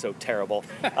cover so terrible?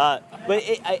 But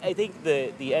I think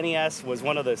the NES was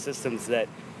one of those systems that,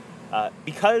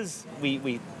 because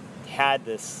we had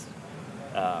this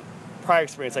prior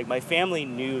experience, my family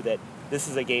knew that this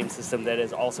is a game system that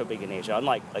is also big in Asia,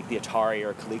 unlike the Atari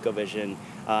or ColecoVision.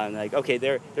 Okay,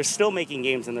 they're still making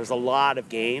games, and there's a lot of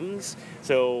games,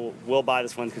 so we'll buy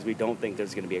this one because we don't think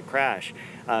there's going to be a crash.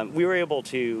 We were able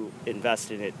to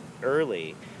invest in it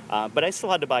early, but I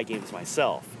still had to buy games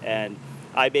myself, and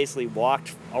I basically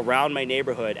walked around my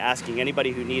neighborhood asking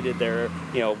anybody who needed their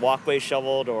walkway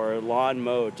shoveled or lawn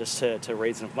mowed just to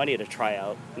raise enough money to try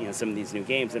out some of these new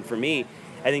games. And for me,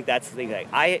 I think that's the thing that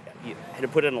I had to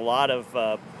put in a lot of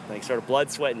sort of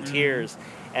blood, sweat, and tears.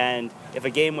 And if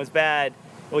a game was bad,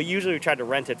 well, usually we tried to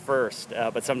rent it first,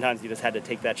 but sometimes you just had to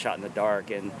take that shot in the dark.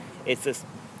 And it's just,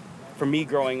 for me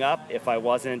growing up, if I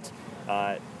wasn't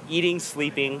eating,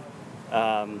 sleeping,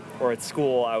 or at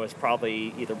school, I was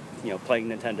probably either playing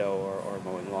Nintendo or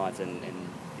mowing lawns, and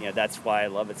that's why I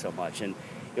love it so much. And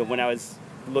when I was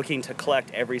looking to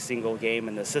collect every single game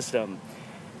in the system,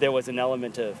 there was an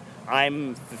element of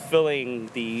I'm fulfilling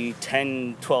the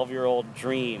 10, 12-year-old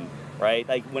dream, right?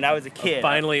 Like when I was a kid.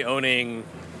 Finally owning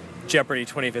Jeopardy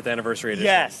 25th Anniversary Edition.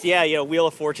 Yes, yeah, Wheel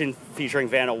of Fortune featuring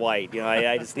Vanna White.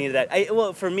 I just needed that.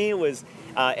 Well, for me it was,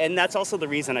 and that's also the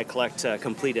reason I collect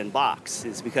Complete in Box,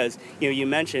 is because, you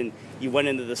mentioned you went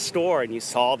into the store and you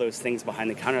saw those things behind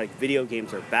the counter, like video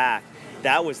games are back.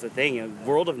 That was the thing.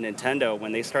 World of Nintendo,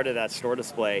 when they started that store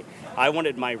display, I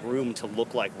wanted my room to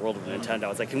look like World of Nintendo. I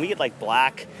was like, can we get like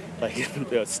black, like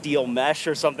steel mesh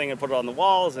or something and put it on the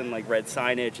walls, and like red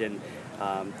signage? And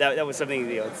that was something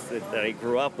that I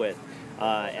grew up with.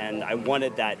 And I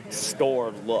wanted that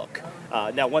store look.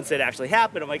 Now, once it actually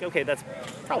happened, I'm like, okay, that's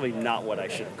probably not what I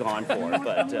should have gone for,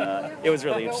 but it was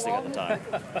really interesting at the time.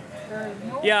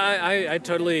 Yeah, I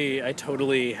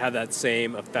totally had that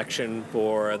same affection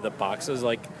for the boxes.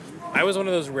 Like, I was one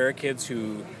of those rare kids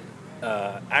who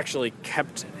actually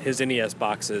kept his NES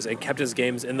boxes and kept his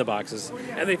games in the boxes,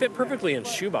 and they fit perfectly in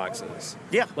shoe boxes.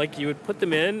 Yeah. Like, you would put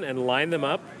them in and line them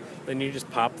up, then you just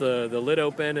pop the lid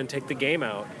open and take the game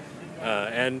out.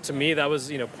 And to me, that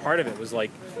was, part of it was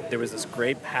like there was this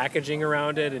great packaging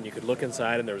around it, and you could look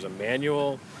inside, and there was a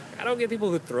manual. I don't get people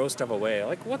who throw stuff away.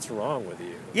 Like, what's wrong with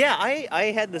you? Yeah,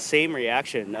 I had the same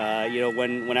reaction.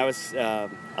 When I was a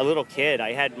little kid,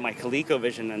 I had my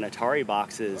ColecoVision and Atari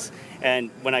boxes, and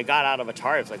when I got out of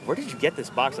Atari, I was like, where did you get this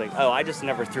box? Like, oh, I just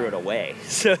never threw it away.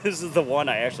 So this is the one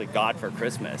I actually got for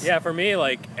Christmas. Yeah, for me,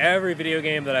 like, every video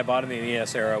game that I bought in the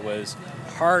NES era was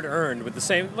hard-earned with the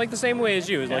same way as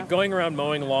you. It was like going around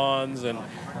mowing lawns and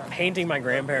painting my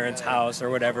grandparents' house or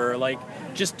whatever, like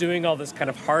just doing all this kind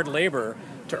of hard labor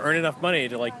to earn enough money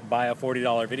to like buy a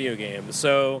 $40 video game.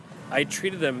 So I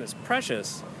treated them as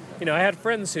precious. I had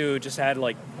friends who just had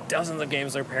like dozens of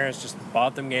games. Their parents just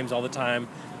bought them games all the time.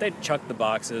 They'd chuck the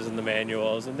boxes and the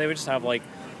manuals, and they would just have like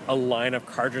a line of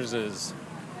cartridges.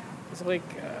 It's like,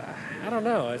 I don't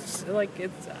know. It's like,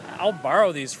 I'll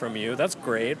borrow these from you. That's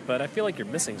great, but I feel like you're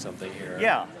missing something here.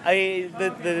 Yeah,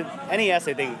 the NES,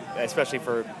 I think, especially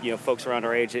for folks around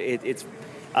our age, it's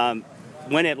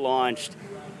when it launched,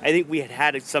 I think we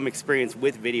had some experience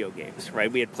with video games,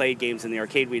 right? We had played games in the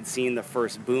arcade. We had seen the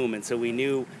first boom, and so we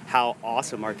knew how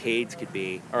awesome arcades could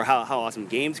be, or how awesome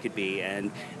games could be.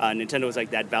 And Nintendo was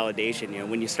like that validation.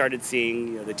 When you started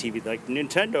seeing the TV, like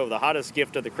Nintendo, the hottest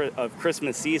gift of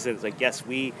Christmas season, it's like, yes,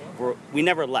 we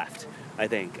never left, I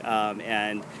think.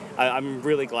 And I'm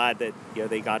really glad that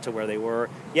they got to where they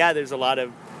were. Yeah, there's a lot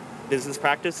of business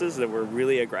practices that were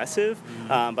really aggressive,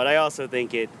 but I also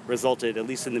think it resulted, at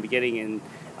least in the beginning, in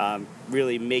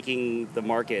really making the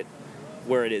market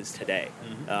where it is today.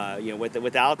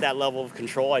 Without that level of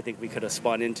control, I think we could have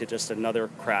spun into just another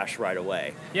crash right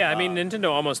away. Yeah, I mean, Nintendo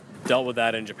almost dealt with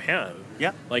that in Japan.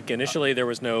 Yeah. Like, initially there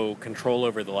was no control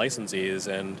over the licensees,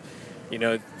 and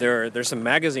there's some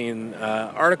magazine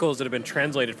articles that have been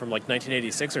translated from like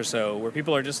 1986 or so, where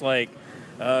people are just like,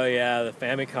 oh yeah, the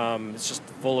Famicom is just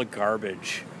full of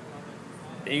garbage.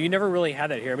 You never really had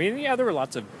that here. I mean, yeah, there were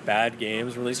lots of bad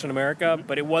games released in America,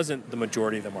 but it wasn't the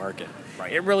majority of the market.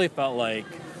 Right. It really felt like,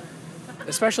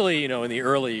 especially, in the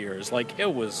early years, like,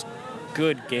 it was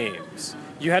good games.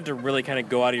 You had to really kind of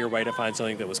go out of your way to find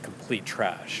something that was complete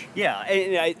trash. Yeah,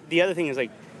 and the other thing is, like,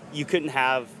 you couldn't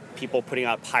have people putting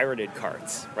out pirated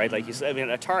carts, right? Like you said, I mean,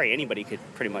 Atari, anybody could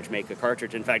pretty much make a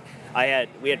cartridge. In fact,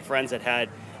 we had friends that had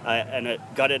a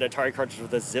gutted Atari cartridge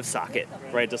with a ZIF socket,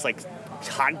 right? Just like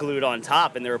hot glued on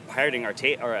top, and they were pirating our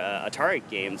Atari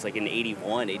games like in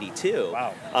 81, 82.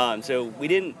 Wow. So we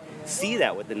didn't see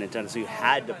that with the Nintendo, so you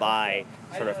had to buy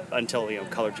sort of until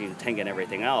Color Gene, Tenga, and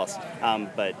everything else.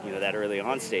 But that early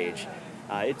on stage,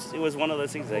 it was one of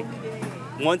those things. Like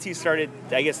once you started,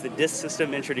 I guess the disc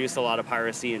system introduced a lot of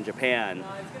piracy in Japan,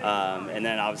 and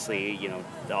then obviously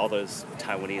all those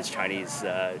Taiwanese, Chinese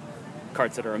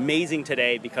carts that are amazing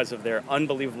today because of their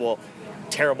unbelievable,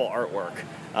 terrible artwork.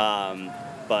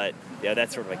 But yeah,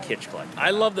 that's sort of a kitsch collector.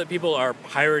 I love that people are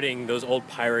pirating those old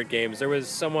pirate games. There was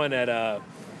someone at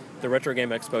the Retro Game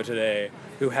Expo today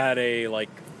who had a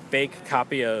fake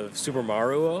copy of Super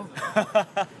Mario.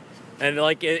 And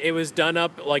it was done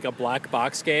up like a black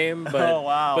box game, but oh,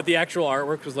 wow. But the actual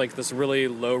artwork was like this really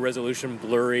low resolution,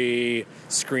 blurry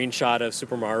screenshot of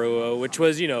Super Mario, which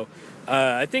was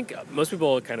I think most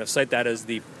people kind of cite that as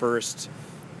the first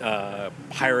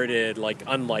pirated,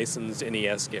 unlicensed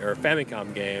NES game or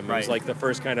Famicom game. It was like the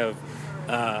first kind of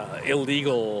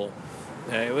illegal.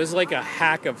 It was like a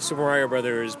hack of Super Mario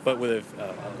Brothers, but with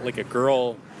a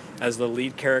girl as the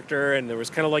lead character, and there was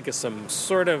kind of some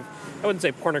sort of, I wouldn't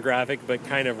say pornographic, but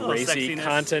kind of racy sexiness.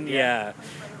 content. Yeah.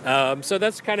 So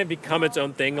that's kind of become its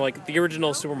own thing. Like the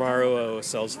original Super Mario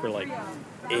sells for like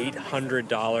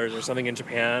 $800 or something in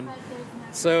Japan.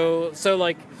 So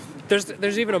like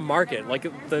there's even a market. Like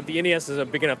the NES is a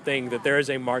big enough thing that there is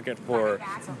a market for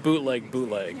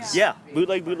bootlegs. Yeah,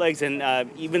 bootlegs, and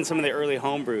even some of the early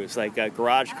homebrews like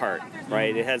Garage Cart,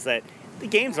 right? It has that. The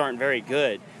games aren't very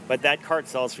good, but that cart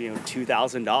sells for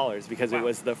 $2,000 because it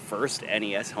was the first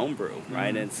NES homebrew,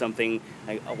 right? And something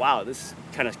like, oh, wow, this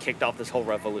kind of kicked off this whole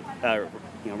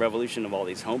revolution of all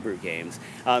these homebrew games.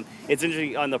 It's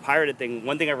interesting on the pirated thing.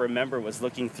 One thing I remember was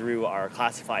looking through our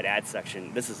classified ad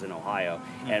section. This is in Ohio,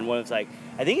 and one was like,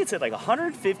 I think it said like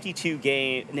 152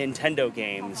 Nintendo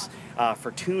games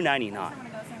for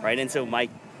 $2.99, right? And so my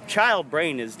child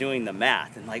brain is doing the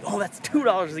math and like, oh, that's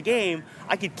 $2 a game.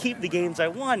 I could keep the games I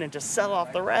want and just sell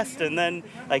off the rest, and then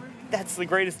like that's the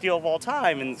greatest deal of all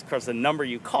time. And of course, the number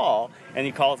you call, and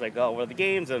you call, it's like, oh, what are the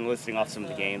games? And listing off some of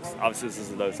the games. Obviously, this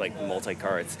is those like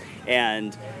multi-carts,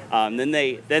 and then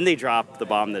they drop the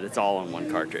bomb that it's all on one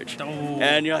cartridge,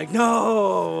 and you're like,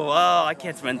 no, oh, I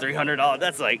can't spend $300.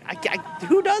 That's like,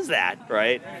 who does that,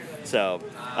 right? So,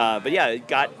 but yeah,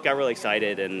 got really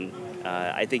excited, and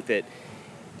I think that.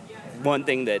 One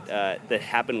thing that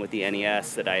happened with the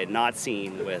NES that I had not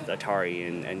seen with Atari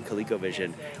and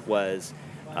ColecoVision was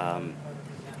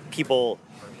people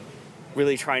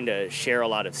really trying to share a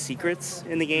lot of secrets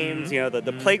in the games.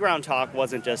 The playground talk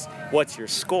wasn't just, what's your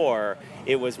score?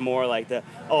 It was more like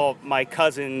my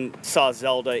cousin saw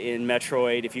Zelda in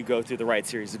Metroid if you go through the right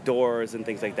series of doors and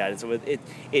things like that. And so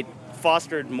it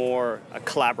fostered more a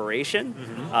collaboration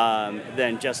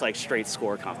than just like straight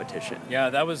score competition. Yeah,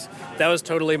 that was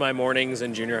totally my mornings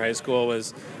in junior high school,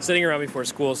 was sitting around before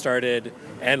school started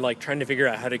and like trying to figure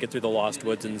out how to get through the Lost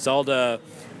Woods in Zelda,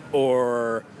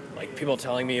 or like people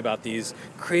telling me about these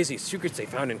crazy secrets they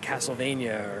found in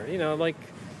Castlevania, or like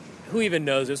who even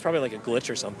knows? It was probably like a glitch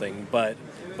or something, but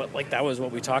like that was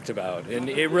what we talked about. And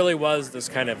it really was this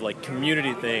kind of like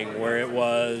community thing where it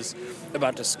was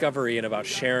about discovery and about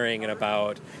sharing and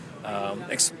about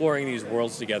exploring these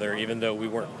worlds together, even though we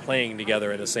weren't playing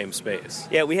together in the same space.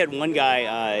 Yeah, we had one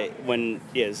guy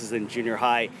this is in junior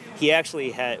high, he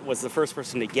actually was the first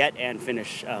person to get and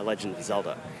finish Legend of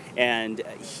Zelda. And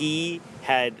he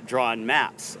had drawn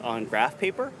maps on graph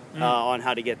paper on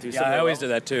how to get through some of the I always did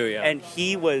that too, yeah. And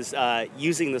he was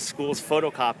using the school's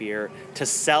photocopier to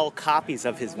sell copies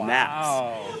of his maps.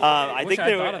 I wish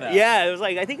I thought of that. Yeah, it was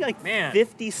like, I think like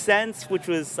 50 cents, which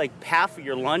was like half of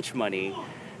your lunch money.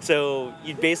 So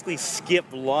you'd basically skip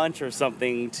lunch or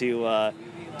something to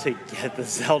get the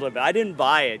Zelda. I didn't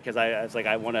buy it because I was like,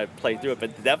 I want to play through it.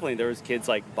 But definitely there was kids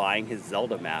like buying his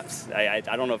Zelda maps. I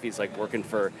don't know if he's like working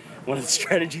for one of the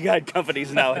strategy guide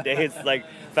companies nowadays. Like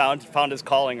found his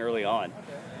calling early on.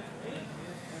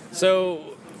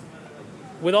 So,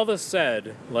 with all this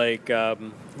said, like,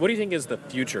 what do you think is the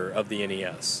future of the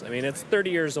NES? I mean, it's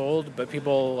 30 years old, but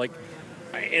people like.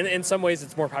 In some ways,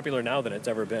 it's more popular now than it's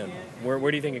ever been. Where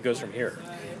do you think it goes from here?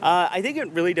 I think it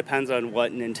really depends on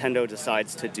what Nintendo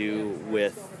decides to do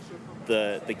with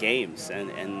the games and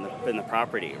the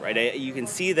property, right? You can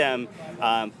see them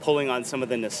pulling on some of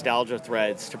the nostalgia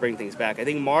threads to bring things back. I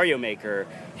think Mario Maker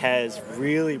has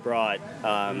really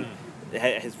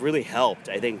has really helped.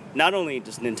 I think not only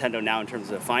just Nintendo now in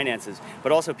terms of finances,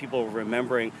 but also people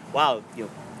remembering, wow,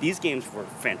 these games were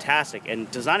fantastic, and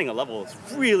designing a level is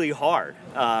really hard.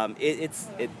 I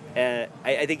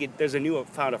think there's a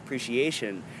newfound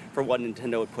appreciation for what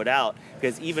Nintendo would put out,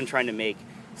 because even trying to make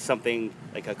something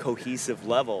like a cohesive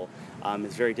level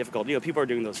is very difficult. People are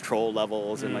doing those troll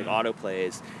levels and like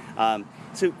autoplays.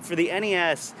 So for the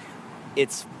NES,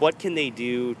 it's what can they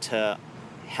do to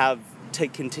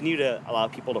continue to allow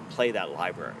people to play that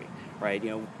library. Right,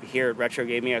 here at Retro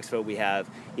Gaming Expo,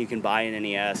 you can buy an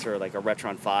NES or like a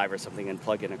Retron 5 or something and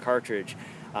plug in a cartridge.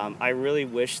 I really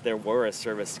wish there were a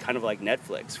service kind of like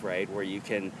Netflix, right, where you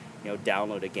can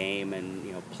download a game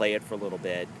and play it for a little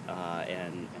bit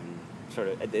and sort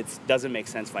of. It doesn't make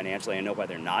sense financially. I know why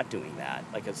they're not doing that,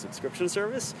 like a subscription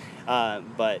service,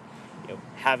 but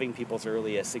having people's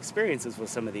earliest experiences with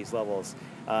some of these levels,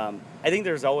 I think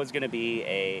there's always going to be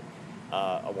a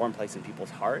warm place in people's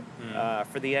heart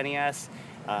for the NES.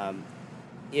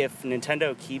 If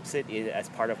Nintendo keeps it as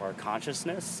part of our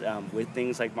consciousness with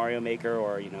things like Mario Maker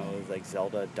or like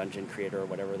Zelda Dungeon Creator or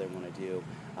whatever they want to do,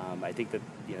 I think that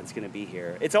it's going to be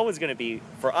here. It's always going to be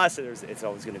for us. It's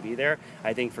always going to be there.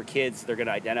 I think for kids, they're going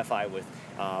to identify with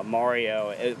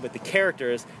Mario, with the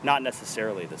characters, not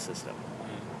necessarily the system.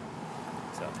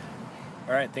 So,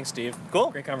 all right, thanks, Steve.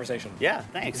 Cool, great conversation. Yeah,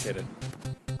 thanks. Appreciate it.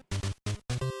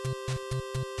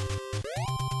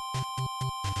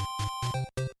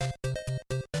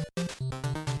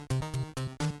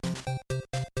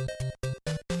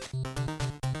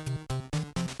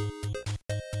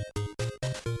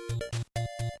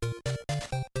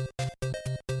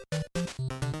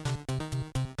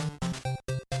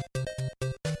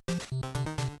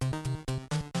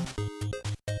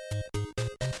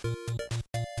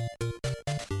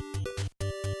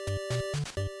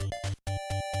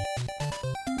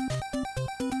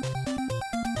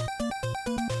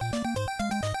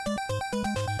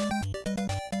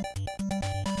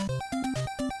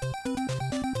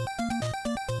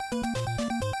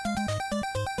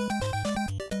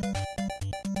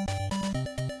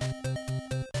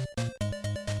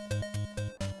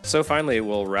 So finally,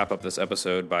 we'll wrap up this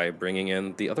episode by bringing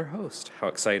in the other host. How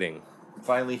exciting.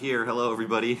 Finally here. Hello,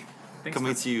 everybody.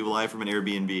 Coming to you live from an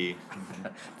Airbnb.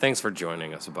 Thanks for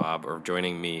joining us, Bob, or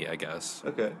joining me, I guess.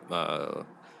 Okay.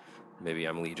 Maybe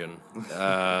I'm Legion.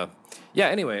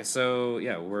 Anyway, so,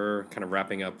 we're kind of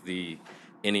wrapping up the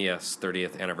NES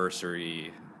 30th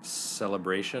anniversary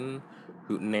celebration,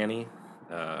 Hootenanny.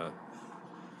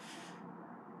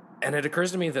 And it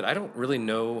occurs to me that I don't really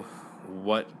know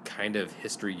what kind of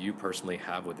history you personally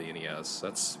have with the NES.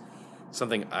 That's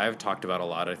something I've talked about a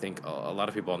lot. I think a lot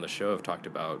of people on the show have talked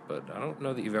about, but I don't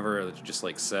know that you've ever just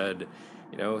said,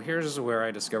 here's where I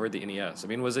discovered the NES. I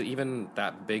mean, was it even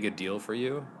that big a deal for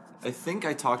you? I think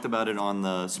I talked about it on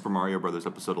the Super Mario Brothers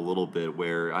episode a little bit,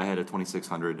 where I had a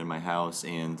 2600 in my house,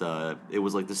 and it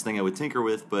was like this thing I would tinker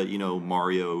with, but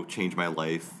Mario changed my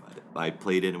life. I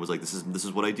played it, and it was like, this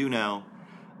is what I do now.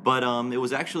 But it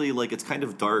was actually it's kind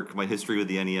of dark, my history with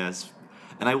the NES.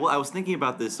 And I was thinking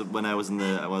about this when I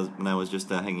was just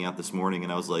hanging out this morning,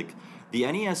 and I was like, the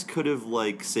NES could have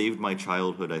saved my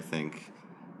childhood, I think,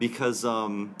 because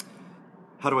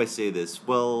how do I say this?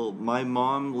 Well, my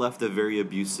mom left a very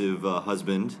abusive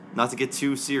husband. Not to get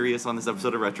too serious on this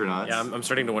episode of Retronauts. Yeah, I'm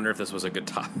starting to wonder if this was a good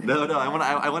topic. No, I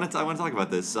want to talk about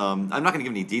this. I'm not going to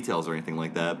give any details or anything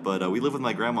like that, but we lived with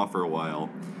my grandma for a while,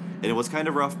 and it was kind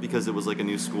of rough because it was a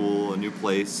new school, a new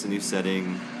place, a new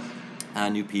setting,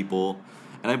 new people.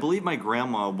 And I believe my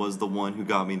grandma was the one who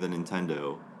got me the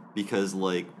Nintendo because,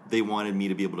 they wanted me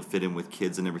to be able to fit in with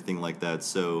kids and everything like that.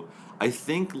 So I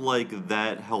think,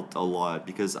 that helped a lot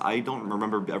because I don't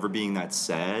remember ever being that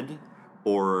sad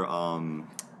or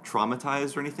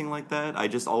traumatized or anything like that. I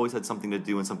just always had something to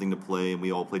do and something to play, and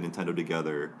we all played Nintendo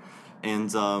together.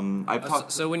 And I've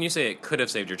talked... So when you say it could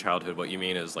have saved your childhood, what you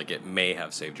mean is, it may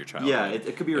have saved your childhood. Yeah,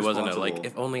 it could be responsible. It wasn't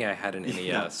if only I had an NES...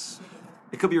 Yeah.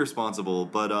 It could be responsible,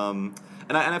 but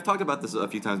and I've talked about this a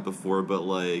few times before, but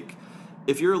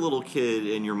if you're a little kid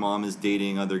and your mom is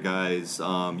dating other guys,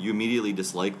 you immediately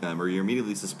dislike them or you're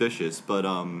immediately suspicious. But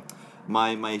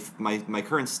my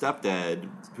current stepdad,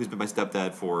 who's been my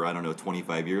stepdad for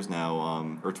 25 years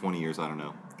now, or 20 years, I don't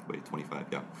know. Wait, 25,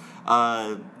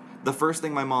 yeah. The first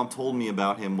thing my mom told me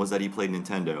about him was that he played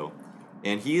Nintendo.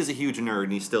 And he is a huge nerd,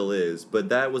 and he still is. But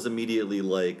that was immediately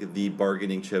the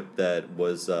bargaining chip that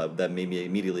was that made me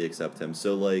immediately accept him.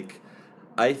 So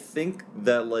I think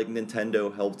that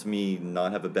Nintendo helped me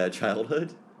not have a bad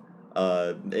childhood,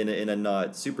 in a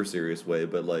not super serious way.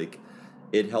 But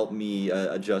it helped me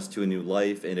adjust to a new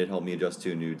life, and it helped me adjust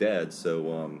to a new dad.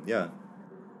 So yeah.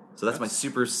 So that's my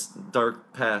super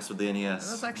dark past with the NES.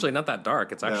 That's actually not that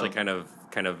dark. It's actually kind of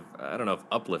I don't know if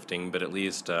uplifting, but at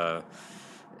least.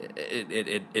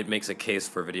 It makes a case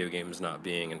for video games not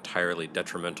being entirely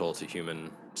detrimental to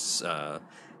human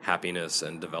happiness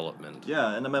and development.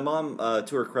 Yeah, and my mom,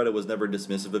 to her credit, was never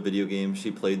dismissive of video games.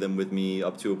 She played them with me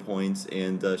up to a point,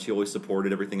 and she always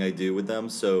supported everything I do with them.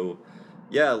 So,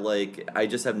 yeah, I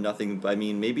just have nothing... I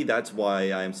mean, maybe that's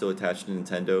why I'm so attached to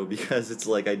Nintendo, because it's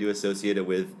I do associate it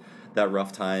with that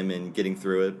rough time and getting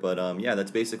through it. But, yeah,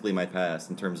 that's basically my past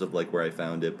in terms of, where I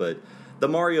found it. But... the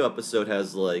Mario episode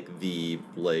has the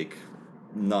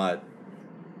not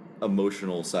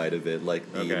emotional side of it,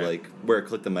 where it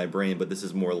clicked in my brain, but this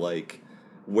is more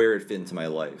where it fit into my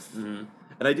life. Mm-hmm.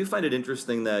 And I do find it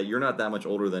interesting that you're not that much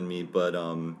older than me, but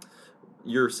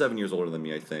you're 7 years older than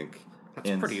me, I think.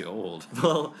 That's pretty old.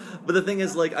 Well, but the thing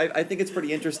is, I think it's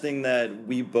pretty interesting that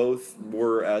we both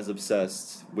were as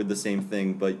obsessed with the same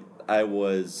thing, but I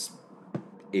was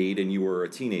 8 and you were a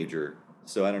teenager.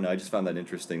 So I don't know. I just found that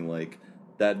interesting,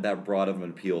 that broad of an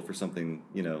appeal for something,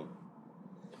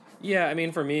 Yeah, I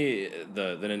mean, for me,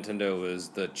 the Nintendo was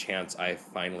the chance I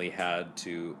finally had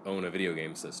to own a video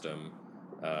game system.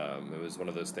 It was one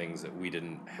of those things that we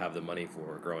didn't have the money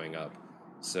for growing up.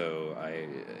 So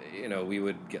we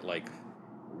would get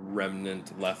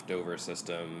remnant leftover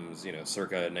systems.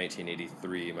 Circa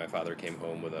 1983, my father came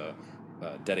home with a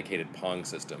dedicated Pong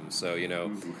system. So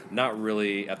not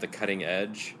really at the cutting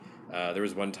edge. There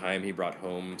was one time he brought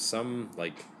home some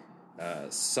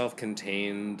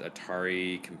self-contained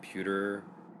Atari computer.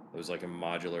 It was a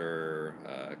modular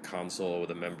console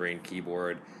with a membrane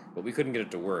keyboard, but we couldn't get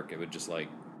it to work. It would just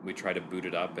we tried to boot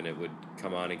it up and it would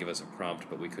come on and give us a prompt,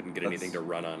 but we couldn't get anything to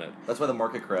run on it. That's why the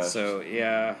market crashed. So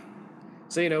yeah.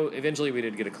 So eventually we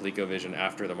did get a ColecoVision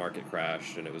after the market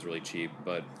crashed and it was really cheap,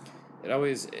 but it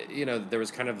always there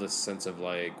was kind of this sense of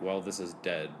well, this is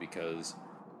dead, because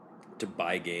to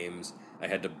buy games, I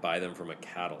had to buy them from a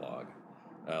catalog.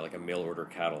 like a mail order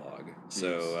catalog.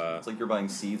 So it's like you're buying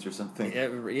seeds or something.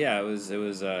 Yeah, it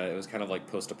was kind of like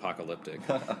post-apocalyptic.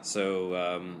 So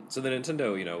the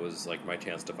Nintendo, was like my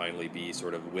chance to finally be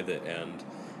sort of with it, and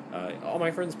all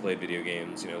my friends played video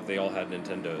games. They all had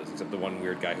Nintendos, except the one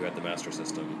weird guy who had the Master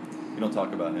System. You don't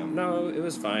talk about him. No, it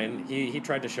was fine. He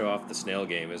tried to show off the snail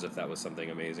game as if that was something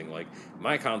amazing. Like,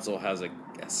 my console has a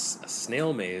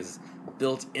snail maze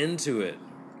built into it.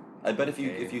 I bet if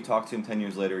you talk to him 10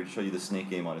 years later, he'd show you the snake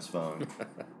game on his phone.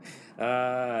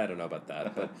 I don't know about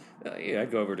that, but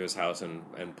I'd go over to his house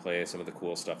and play some of the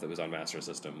cool stuff that was on Master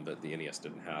System that the NES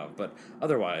didn't have. But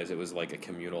otherwise, it was like a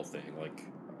communal thing. Like,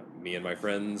 me and my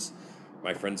friends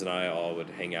and I all would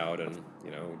hang out and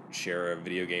share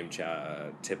video game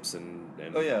tips and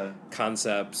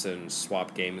concepts and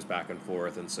swap games back and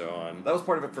forth and so on. That was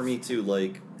part of it for me too.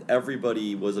 Like,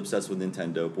 everybody was obsessed with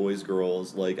Nintendo, boys,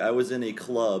 girls. Like, I was in a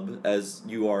club, as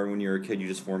you are when you're a kid. You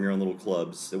just form your own little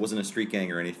clubs. It wasn't a street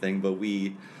gang or anything, but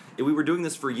we were doing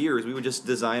this for years. We would just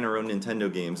design our own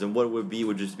Nintendo games, and what it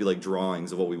would just be like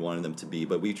drawings of what we wanted them to be.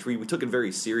 But we took it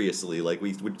very seriously. Like,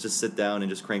 we would just sit down and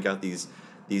just crank out these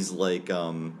ideas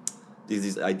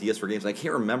for games. I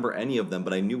can't remember any of them,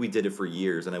 but I knew we did it for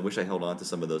years, and I wish I held on to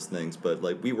some of those things. But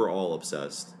like, we were all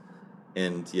obsessed,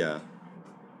 and yeah,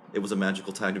 it was a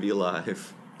magical time to be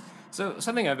alive. So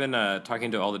something I've been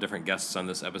talking to all the different guests on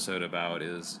this episode about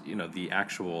is the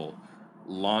actual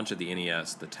launch of the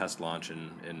NES, the test launch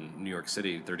in New York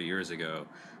City 30 years ago,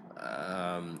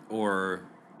 or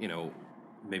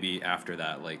maybe after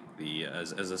that, like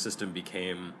as the system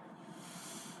became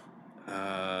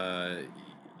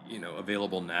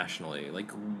available nationally. Like,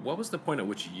 what was the point at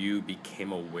which you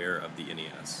became aware of the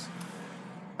NES?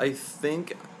 I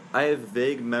think I have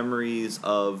vague memories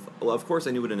of course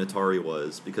I knew what an Atari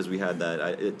was because we had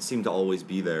that. It seemed to always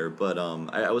be there, but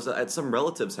I was at some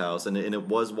relative's house, and it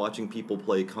was watching people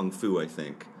play Kung Fu, I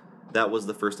think. That was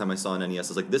the first time I saw an NES.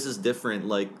 I was like, this is different.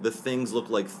 Like, the things look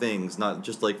like things, not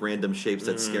just like random shapes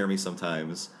that scare me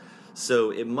sometimes.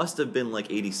 So it must have been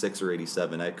like 86 or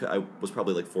 87. I was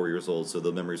probably like 4 years old, so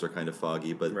the memories are kind of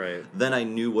foggy. But then I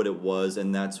knew what it was,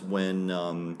 and that's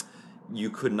when you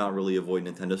could not really avoid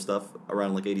Nintendo stuff.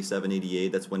 Around like 87,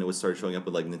 88, that's when it started showing up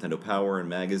with like Nintendo Power and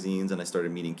magazines, and I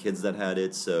started meeting kids that had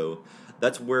it. So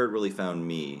that's where it really found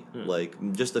me, like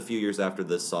just a few years after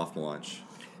the soft launch.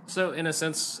 So in a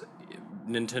sense,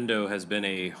 Nintendo has been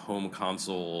a home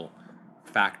console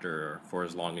factor for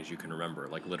as long as you can remember,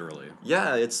 like literally.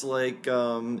 Yeah, it's like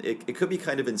it could be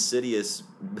kind of insidious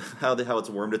how it's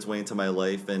wormed its way into my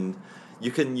life, and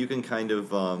you can kind of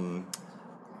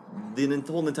the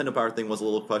whole Nintendo Power thing was a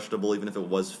little questionable, even if it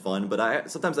was fun. But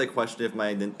sometimes I question if my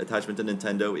attachment to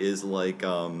Nintendo is like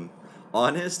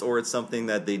honest, or it's something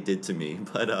that they did to me.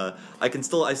 But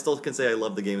I still can say I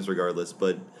love the games regardless.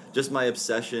 But just my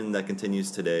obsession that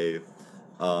continues today,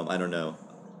 I don't know.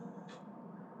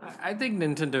 I think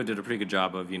Nintendo did a pretty good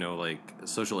job of, like,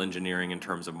 social engineering in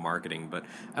terms of marketing, but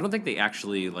I don't think they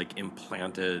actually, like,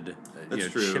 implanted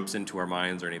chips into our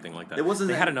minds or anything like that.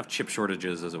 They had enough chip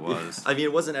shortages as it was. I mean,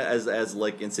 it wasn't as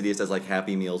like, insidious as, like,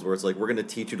 Happy Meals, where it's like, we're going to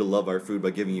teach you to love our food by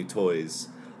giving you toys.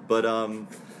 But,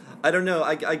 I don't know.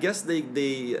 I guess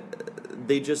they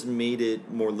just made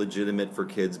it more legitimate for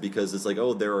kids because it's like,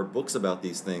 oh, there are books about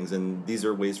these things, and these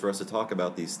are ways for us to talk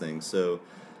about these things. So...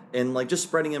 And, like, just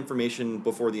spreading information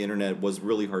before the internet was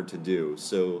really hard to do.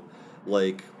 So,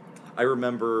 like, I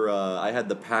remember I had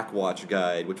the Pack Watch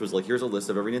guide, which was like, here's a list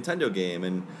of every Nintendo game.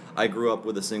 And I grew up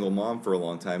with a single mom for a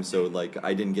long time, so, like,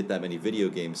 I didn't get that many video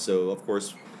games. So, of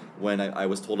course, when I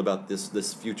was told about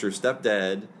this future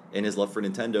stepdad and his love for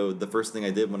Nintendo, the first thing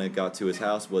I did when I got to his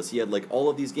house was he had, like, all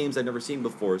of these games I'd never seen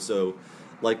before. So...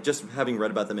 Like, just having read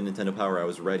about them in Nintendo Power, I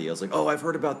was ready. I was like, oh, I've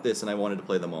heard about this, and I wanted to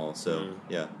play them all. So,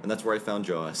 yeah. And that's where I found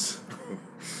Jaws.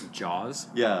 Jaws?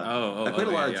 Yeah. I played a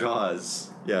lot of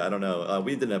Jaws. Yeah, I don't know.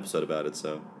 We did an episode about it,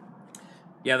 so.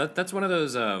 Yeah, that's one of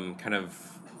those kind of,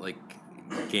 like,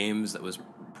 games that was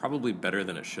probably better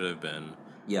than it should have been.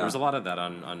 Yeah. There was a lot of that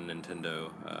on Nintendo,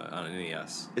 on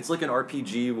NES. It's like an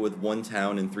RPG with one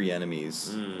town and 3 enemies.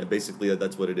 And basically,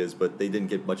 that's what it is, but they didn't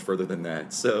get much further than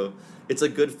that. So, it's a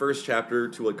good first chapter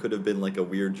to what could have been like a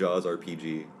weird Jaws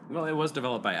RPG. Well, it was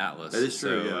developed by Atlas. That is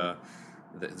true, yeah.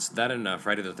 It's that and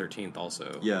Friday the 13th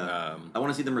also. Yeah. I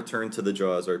want to see them return to the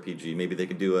Jaws RPG. Maybe they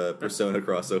could do a Persona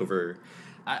crossover.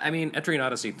 I mean, Etrian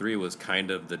Odyssey 3 was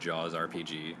kind of the Jaws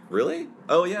RPG. Really?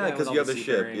 Oh, yeah, because you have a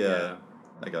ship, yeah.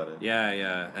 I got it.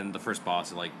 Yeah, and the first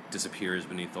boss, like, disappears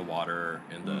beneath the water,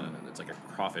 and it's like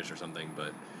a crawfish or something,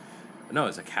 but... No,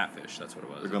 it's a catfish, that's what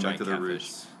it was. They're going back to their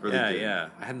roots. Yeah.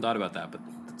 I hadn't thought about that, but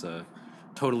it's a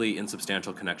totally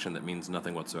insubstantial connection that means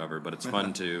nothing whatsoever, but it's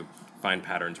fun to find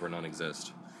patterns where none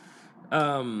exist.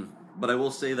 But I will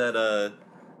say that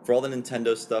for all the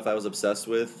Nintendo stuff I was obsessed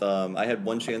with, I had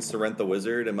one chance to rent The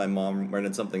Wizard, and my mom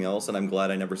rented something else, and I'm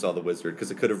glad I never saw The Wizard, because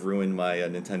it could have ruined my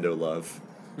Nintendo love.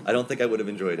 I don't think I would have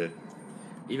enjoyed it.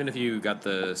 Even if you got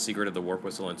the secret of the warp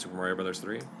whistle in Super Mario Bros.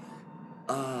 3?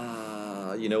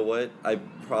 You know what? I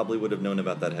probably would have known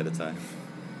about that ahead of time.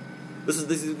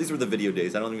 These were the video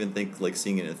days. I don't even think like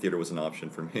seeing it in a theater was an option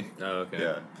for me. Oh, okay.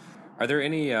 Yeah. Are there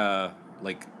any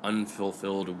like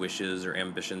unfulfilled wishes or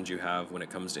ambitions you have when it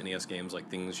comes to NES games, like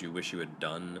things you wish you had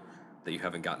done that you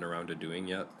haven't gotten around to doing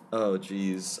yet? Oh,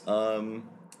 geez.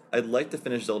 I'd like to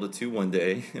finish Zelda 2 one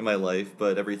day in my life,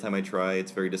 but every time I try,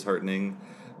 it's very disheartening.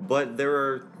 But there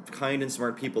are kind and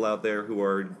smart people out there who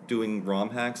are doing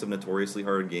ROM hacks of notoriously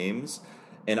hard games,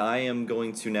 and I am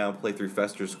going to now play through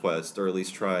Fester's Quest, or at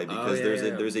least try, because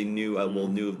there's a new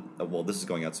this is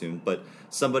going out soon, but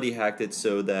somebody hacked it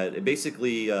so that it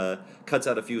basically cuts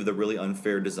out a few of the really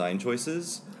unfair design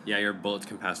choices. Yeah, your bullets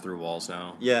can pass through walls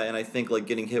now. Yeah, and I think like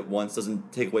getting hit once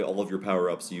doesn't take away all of your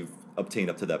power-ups you've obtained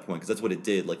up to that point, because that's what it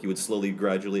did. Like, you would slowly,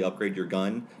 gradually upgrade your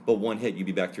gun, but one hit, you'd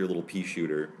be back to your little pea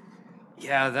shooter.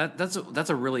 Yeah, that's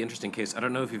a really interesting case. I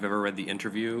don't know if you've ever read the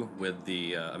interview with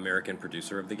the American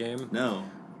producer of the game. No.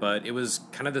 But it was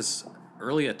kind of this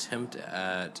early attempt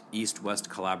at East-West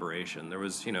collaboration. There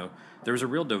was a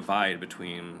real divide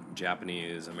between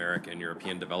Japanese, American,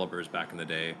 European developers back in the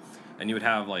day, and you would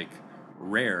have like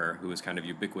Rare, who was kind of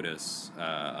ubiquitous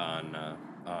on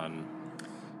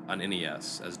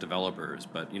NES as developers,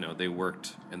 but they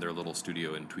worked in their little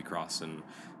studio in Tweecross, and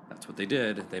that's what they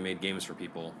did. They made games for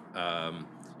people.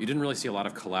 You didn't really see a lot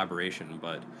of collaboration,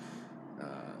 but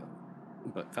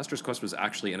Fester's Quest was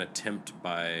actually an attempt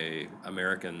by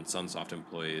American Sunsoft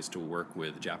employees to work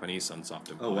with Japanese Sunsoft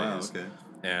employees. Oh, wow, okay.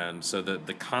 And so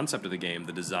the concept of the game,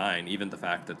 the design, even the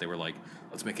fact that they were like,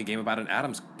 let's make a game about an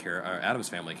Addams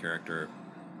Family character,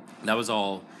 that was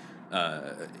all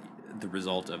the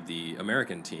result of the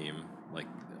American team, like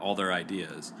all their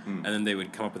ideas. And then they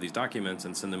would come up with these documents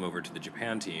and send them over to the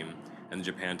Japan team, and the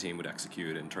Japan team would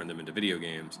execute and turn them into video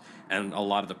games. And a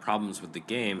lot of the problems with the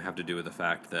game have to do with the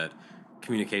fact that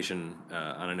communication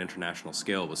on an international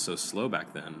scale was so slow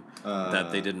back then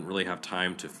that they didn't really have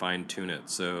time to fine-tune it.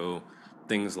 So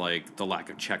things like the lack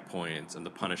of checkpoints and the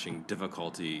punishing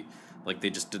difficulty, like they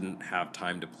just didn't have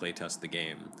time to playtest the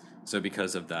game. So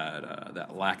because of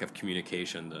that lack of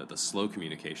communication, the slow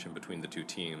communication between the two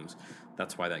teams,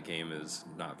 that's why that game is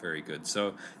not very good.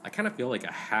 So I kind of feel like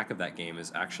a hack of that game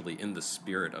is actually in the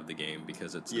spirit of the game,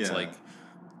 because it's like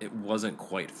it wasn't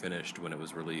quite finished when it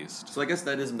was released. So I guess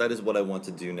that is what I want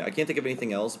to do now. I can't think of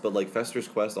anything else, but like Fester's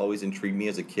Quest always intrigued me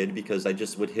as a kid, because I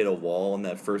just would hit a wall in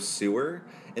that first sewer,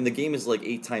 and the game is like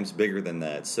 8 times bigger than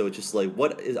that. So it's just like,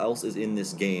 what else is in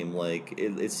this game? Like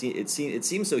it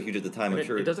seems so huge at the time. I'm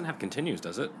sure it doesn't have continues,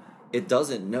 does it? It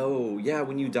doesn't. No. Yeah,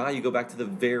 when you die, you go back to the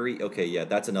very... Okay, yeah,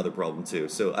 that's another problem, too.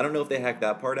 So I don't know if they hacked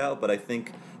that part out, but I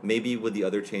think maybe with the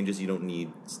other changes, you don't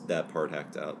need that part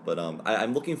hacked out. But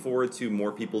I'm looking forward to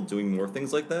more people doing more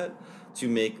things like that to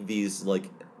make these, like,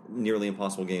 nearly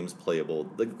impossible games playable.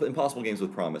 Like, impossible games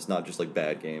with promise, not just, like,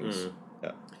 bad games.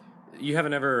 Yeah. You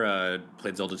haven't ever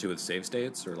played Zelda 2 with save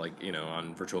states, or like,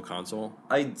 on Virtual Console?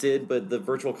 I did, but the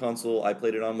Virtual Console I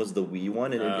played it on was the Wii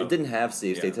one, and it didn't have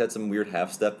save states. It had some weird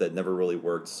half step that never really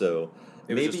worked, so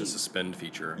maybe... It was just a suspend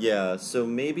feature. Yeah, so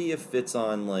maybe if it's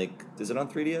on, like... Is it on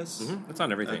 3DS? Mm-hmm. It's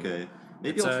on everything. Okay.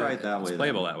 Maybe I'll try it that way. It's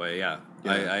playable that way, yeah.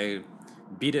 I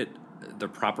beat it the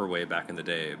proper way back in the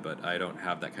day, but I don't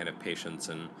have that kind of patience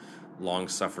and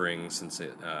long-suffering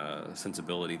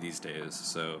sensibility these days,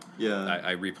 so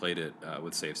I replayed it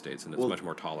with save states, and it's much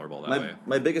more tolerable that way.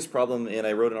 My biggest problem, and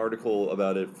I wrote an article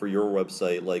about it for your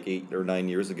website like 8 or 9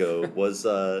 years ago, was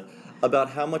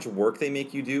about how much work they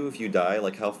make you do if you die,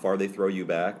 like how far they throw you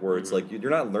back, where it's like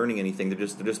you're not learning anything, they're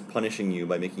just punishing you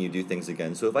by making you do things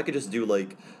again. So if I could just do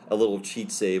like a little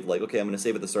cheat save, like, okay, I'm going to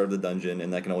save at the start of the dungeon,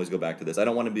 and I can always go back to this. I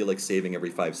don't want to be like saving every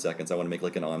 5 seconds. I want to make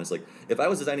like an honest, like, if I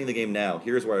was designing the game now,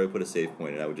 here's where I would put a save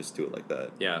point, and I would just do it like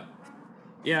that.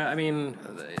 Yeah, I mean,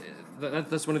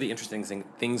 that's one of the interesting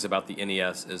things about the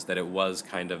NES, is that it was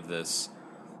kind of this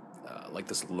like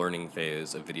this learning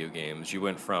phase of video games. You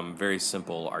went from very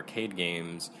simple arcade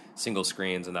games, single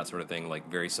screens and that sort of thing, like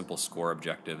very simple score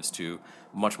objectives, to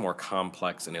much more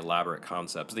complex and elaborate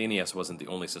concepts. The NES wasn't the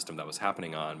only system that was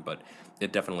happening on, but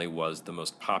it definitely was the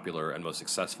most popular and most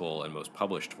successful and most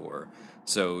published for.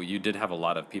 So you did have a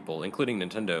lot of people, including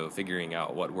Nintendo, figuring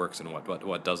out what works and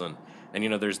what doesn't. And, you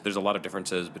know, there's a lot of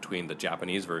differences between the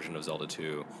Japanese version of Zelda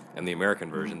 2 and the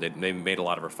American version. They made a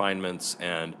lot of refinements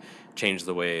and changed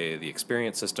the way the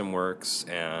experience system works,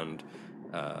 and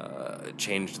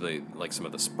changed some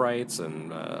of the sprites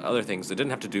and other things that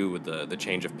didn't have to do with the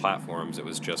change of platforms. It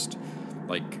was just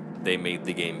like they made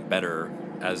the game better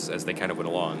as they kind of went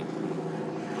along.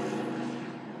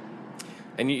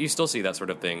 And you still see that sort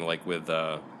of thing, like with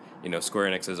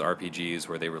Square Enix's RPGs,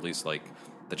 where they release like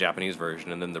the Japanese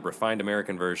version and then the refined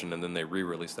American version, and then they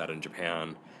re-release that in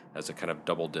Japan as a kind of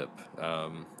double dip.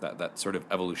 That sort of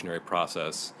evolutionary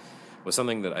process was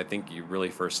something that I think you really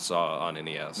first saw on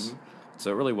NES. Mm-hmm.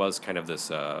 So it really was kind of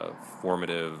this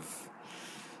formative,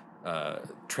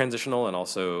 transitional, and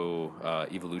also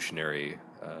evolutionary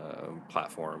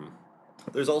platform.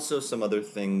 There's also some other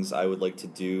things I would like to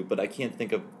do, but I can't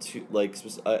think of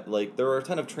there are a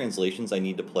ton of translations I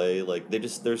need to play. Like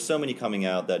there's so many coming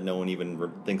out that no one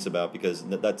even thinks about, because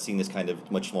that scene is kind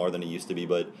of much smaller than it used to be.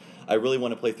 But I really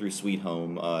want to play through Sweet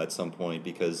Home at some point,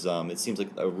 because it seems like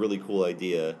a really cool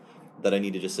idea that I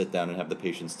need to just sit down and have the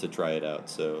patience to try it out.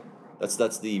 So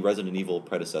that's the Resident Evil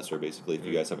predecessor, basically, if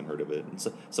you guys haven't heard of it. And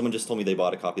so, someone just told me they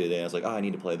bought a copy today, and I was like, I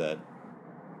need to play that.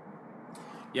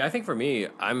 Yeah, I think for me,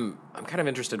 I'm kind of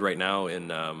interested right now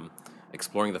in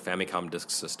exploring the Famicom disk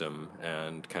system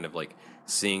and kind of like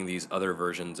seeing these other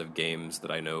versions of games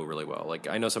that I know really well. Like,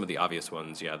 I know some of the obvious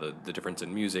ones, the difference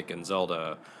in music in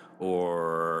Zelda,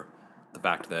 or the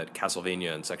fact that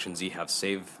Castlevania and Section Z have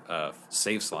save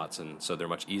slots, and so they're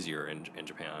much easier in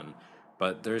Japan.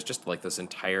 But there's just like this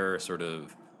entire sort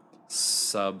of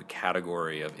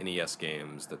subcategory of NES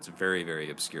games that's very, very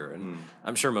obscure. And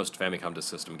I'm sure most Famicom Disk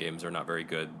System games are not very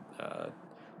good.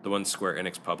 The ones Square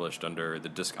Enix published under the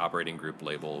Disk Operating Group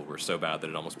label were so bad that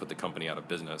it almost put the company out of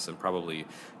business, and probably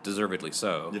deservedly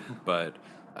so. Yeah. But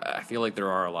I feel like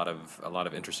there are a lot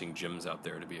of interesting gems out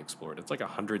there to be explored. It's like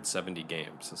 170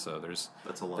 games, so there's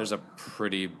a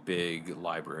pretty big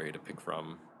library to pick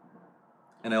from.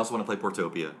 And I also want to play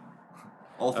Portopia.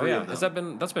 All three of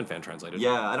them. That's been fan translated?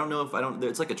 Yeah, I don't know if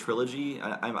it's like a trilogy.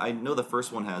 I know the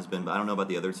first one has been, but I don't know about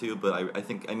the other two. But I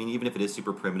think even if it is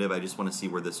super primitive, I just want to see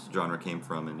where this genre came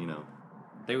from, and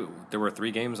there were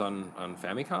 3 games on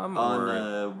Famicom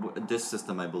on Disk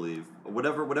System, I believe.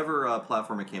 Whatever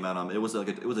platform it came out on, it was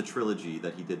a trilogy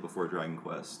that he did before Dragon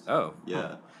Quest. Oh,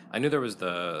 yeah. I knew there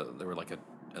were like a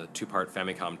 2-part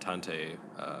Famicom Tante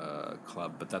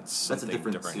club, but that's a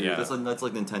different series. Yeah. That's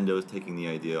like Nintendo's taking the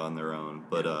idea on their own.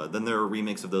 But then there are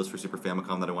remakes of those for Super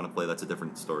Famicom that I want to play. That's a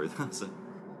different story. So.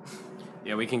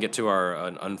 Yeah, we can get to our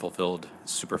unfulfilled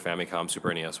Super Famicom,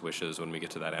 Super NES wishes when we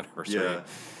get to that anniversary. Yeah,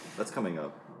 that's coming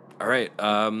up. All right,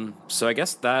 so I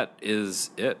guess that is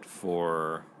it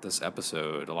for this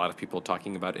episode. A lot of people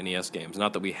talking about NES games.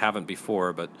 Not that we haven't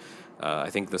before, but I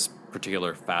think this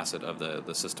particular facet of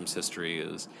the system's history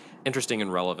is interesting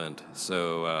and relevant.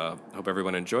 So hope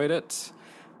everyone enjoyed it,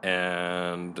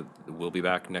 and we'll be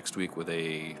back next week with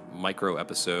a micro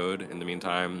episode. In the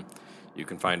meantime, you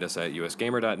can find us at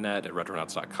usgamer.net, at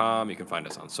retronauts.com. You can find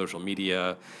us on social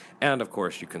media. And, of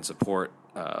course, you can support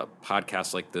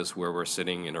podcasts like this where we're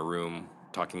sitting in a room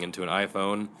talking into an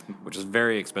iPhone, which is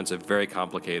very expensive, very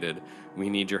complicated. We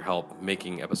need your help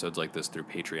making episodes like this through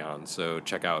Patreon. So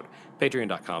check out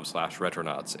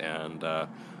patreon.com/retronauts, and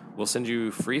we'll send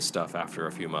you free stuff after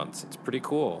a few months. It's pretty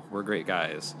cool. We're great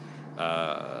guys.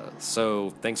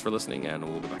 So thanks for listening, and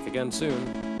we'll be back again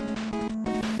soon.